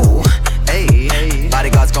 Oh, hey,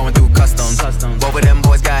 bodyguard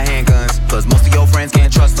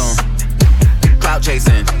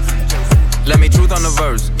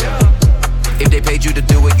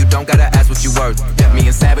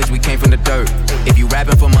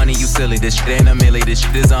silly. This shit ain't a milli, this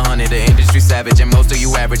shit is 100. The industry savage, and most of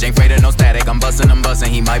you average. Ain't afraid of no static. I'm bustin',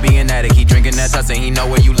 he might be an addict. He drinking that tussin', he know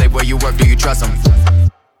where you live, where you work. Do you trust him?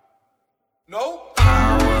 No.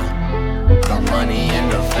 Power, the money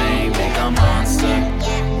and the fame make a monster.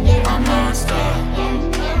 A monster.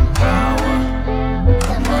 Power,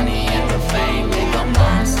 the money and the fame make a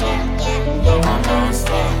monster. A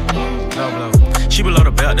monster. Low blow. She below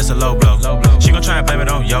the belt, that's a low blow. She gon' try and blame it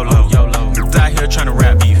on YOLO. Niggas out here tryna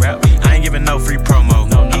rap beef. I ain't giving no free promo.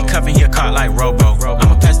 He cuffin', he a caught like Robo.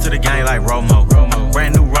 I'ma pass to the gang like Romo.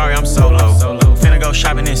 Brand new Rari, I'm solo. Finna go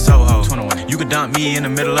shopping in Soho. You could dump me in the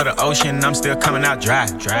middle of the ocean and I'm still coming out dry.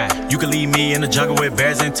 You could leave me in the jungle with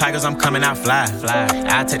bears and tigers, I'm coming out fly.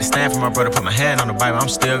 I take the stand for my brother, put my hand on the Bible, I'm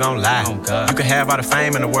still gon' lie. You could have all the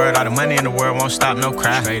fame in the world, all the money in the world, won't stop no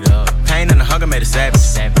cry. Pain and the hunger made a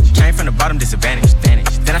savage. Came from the bottom, disadvantage.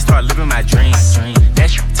 Then I started living my dreams. That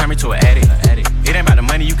shit turned me to an addict. It ain't about the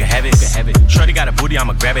money, you can have it. Shorty got a booty,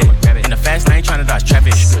 I'ma grab it. In the fast lane, tryna dodge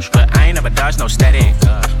traffic. But I ain't never dodged no static.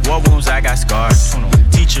 War wounds, I got scars.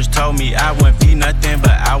 Teachers told me I wouldn't be nothing,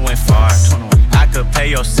 but I went far. I could pay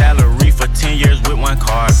your salary for 10 years with one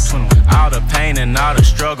card. All the pain and all the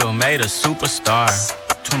struggle made a superstar.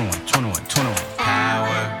 21.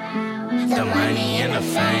 Power, the money and the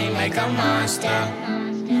fame make a monster.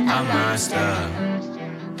 A monster.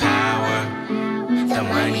 Power, the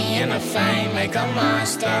money and the fame make a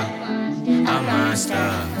monster. A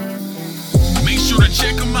monster. Make sure to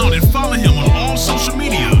check him out and follow him on all social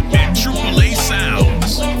media at AAA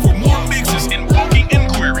Sounds.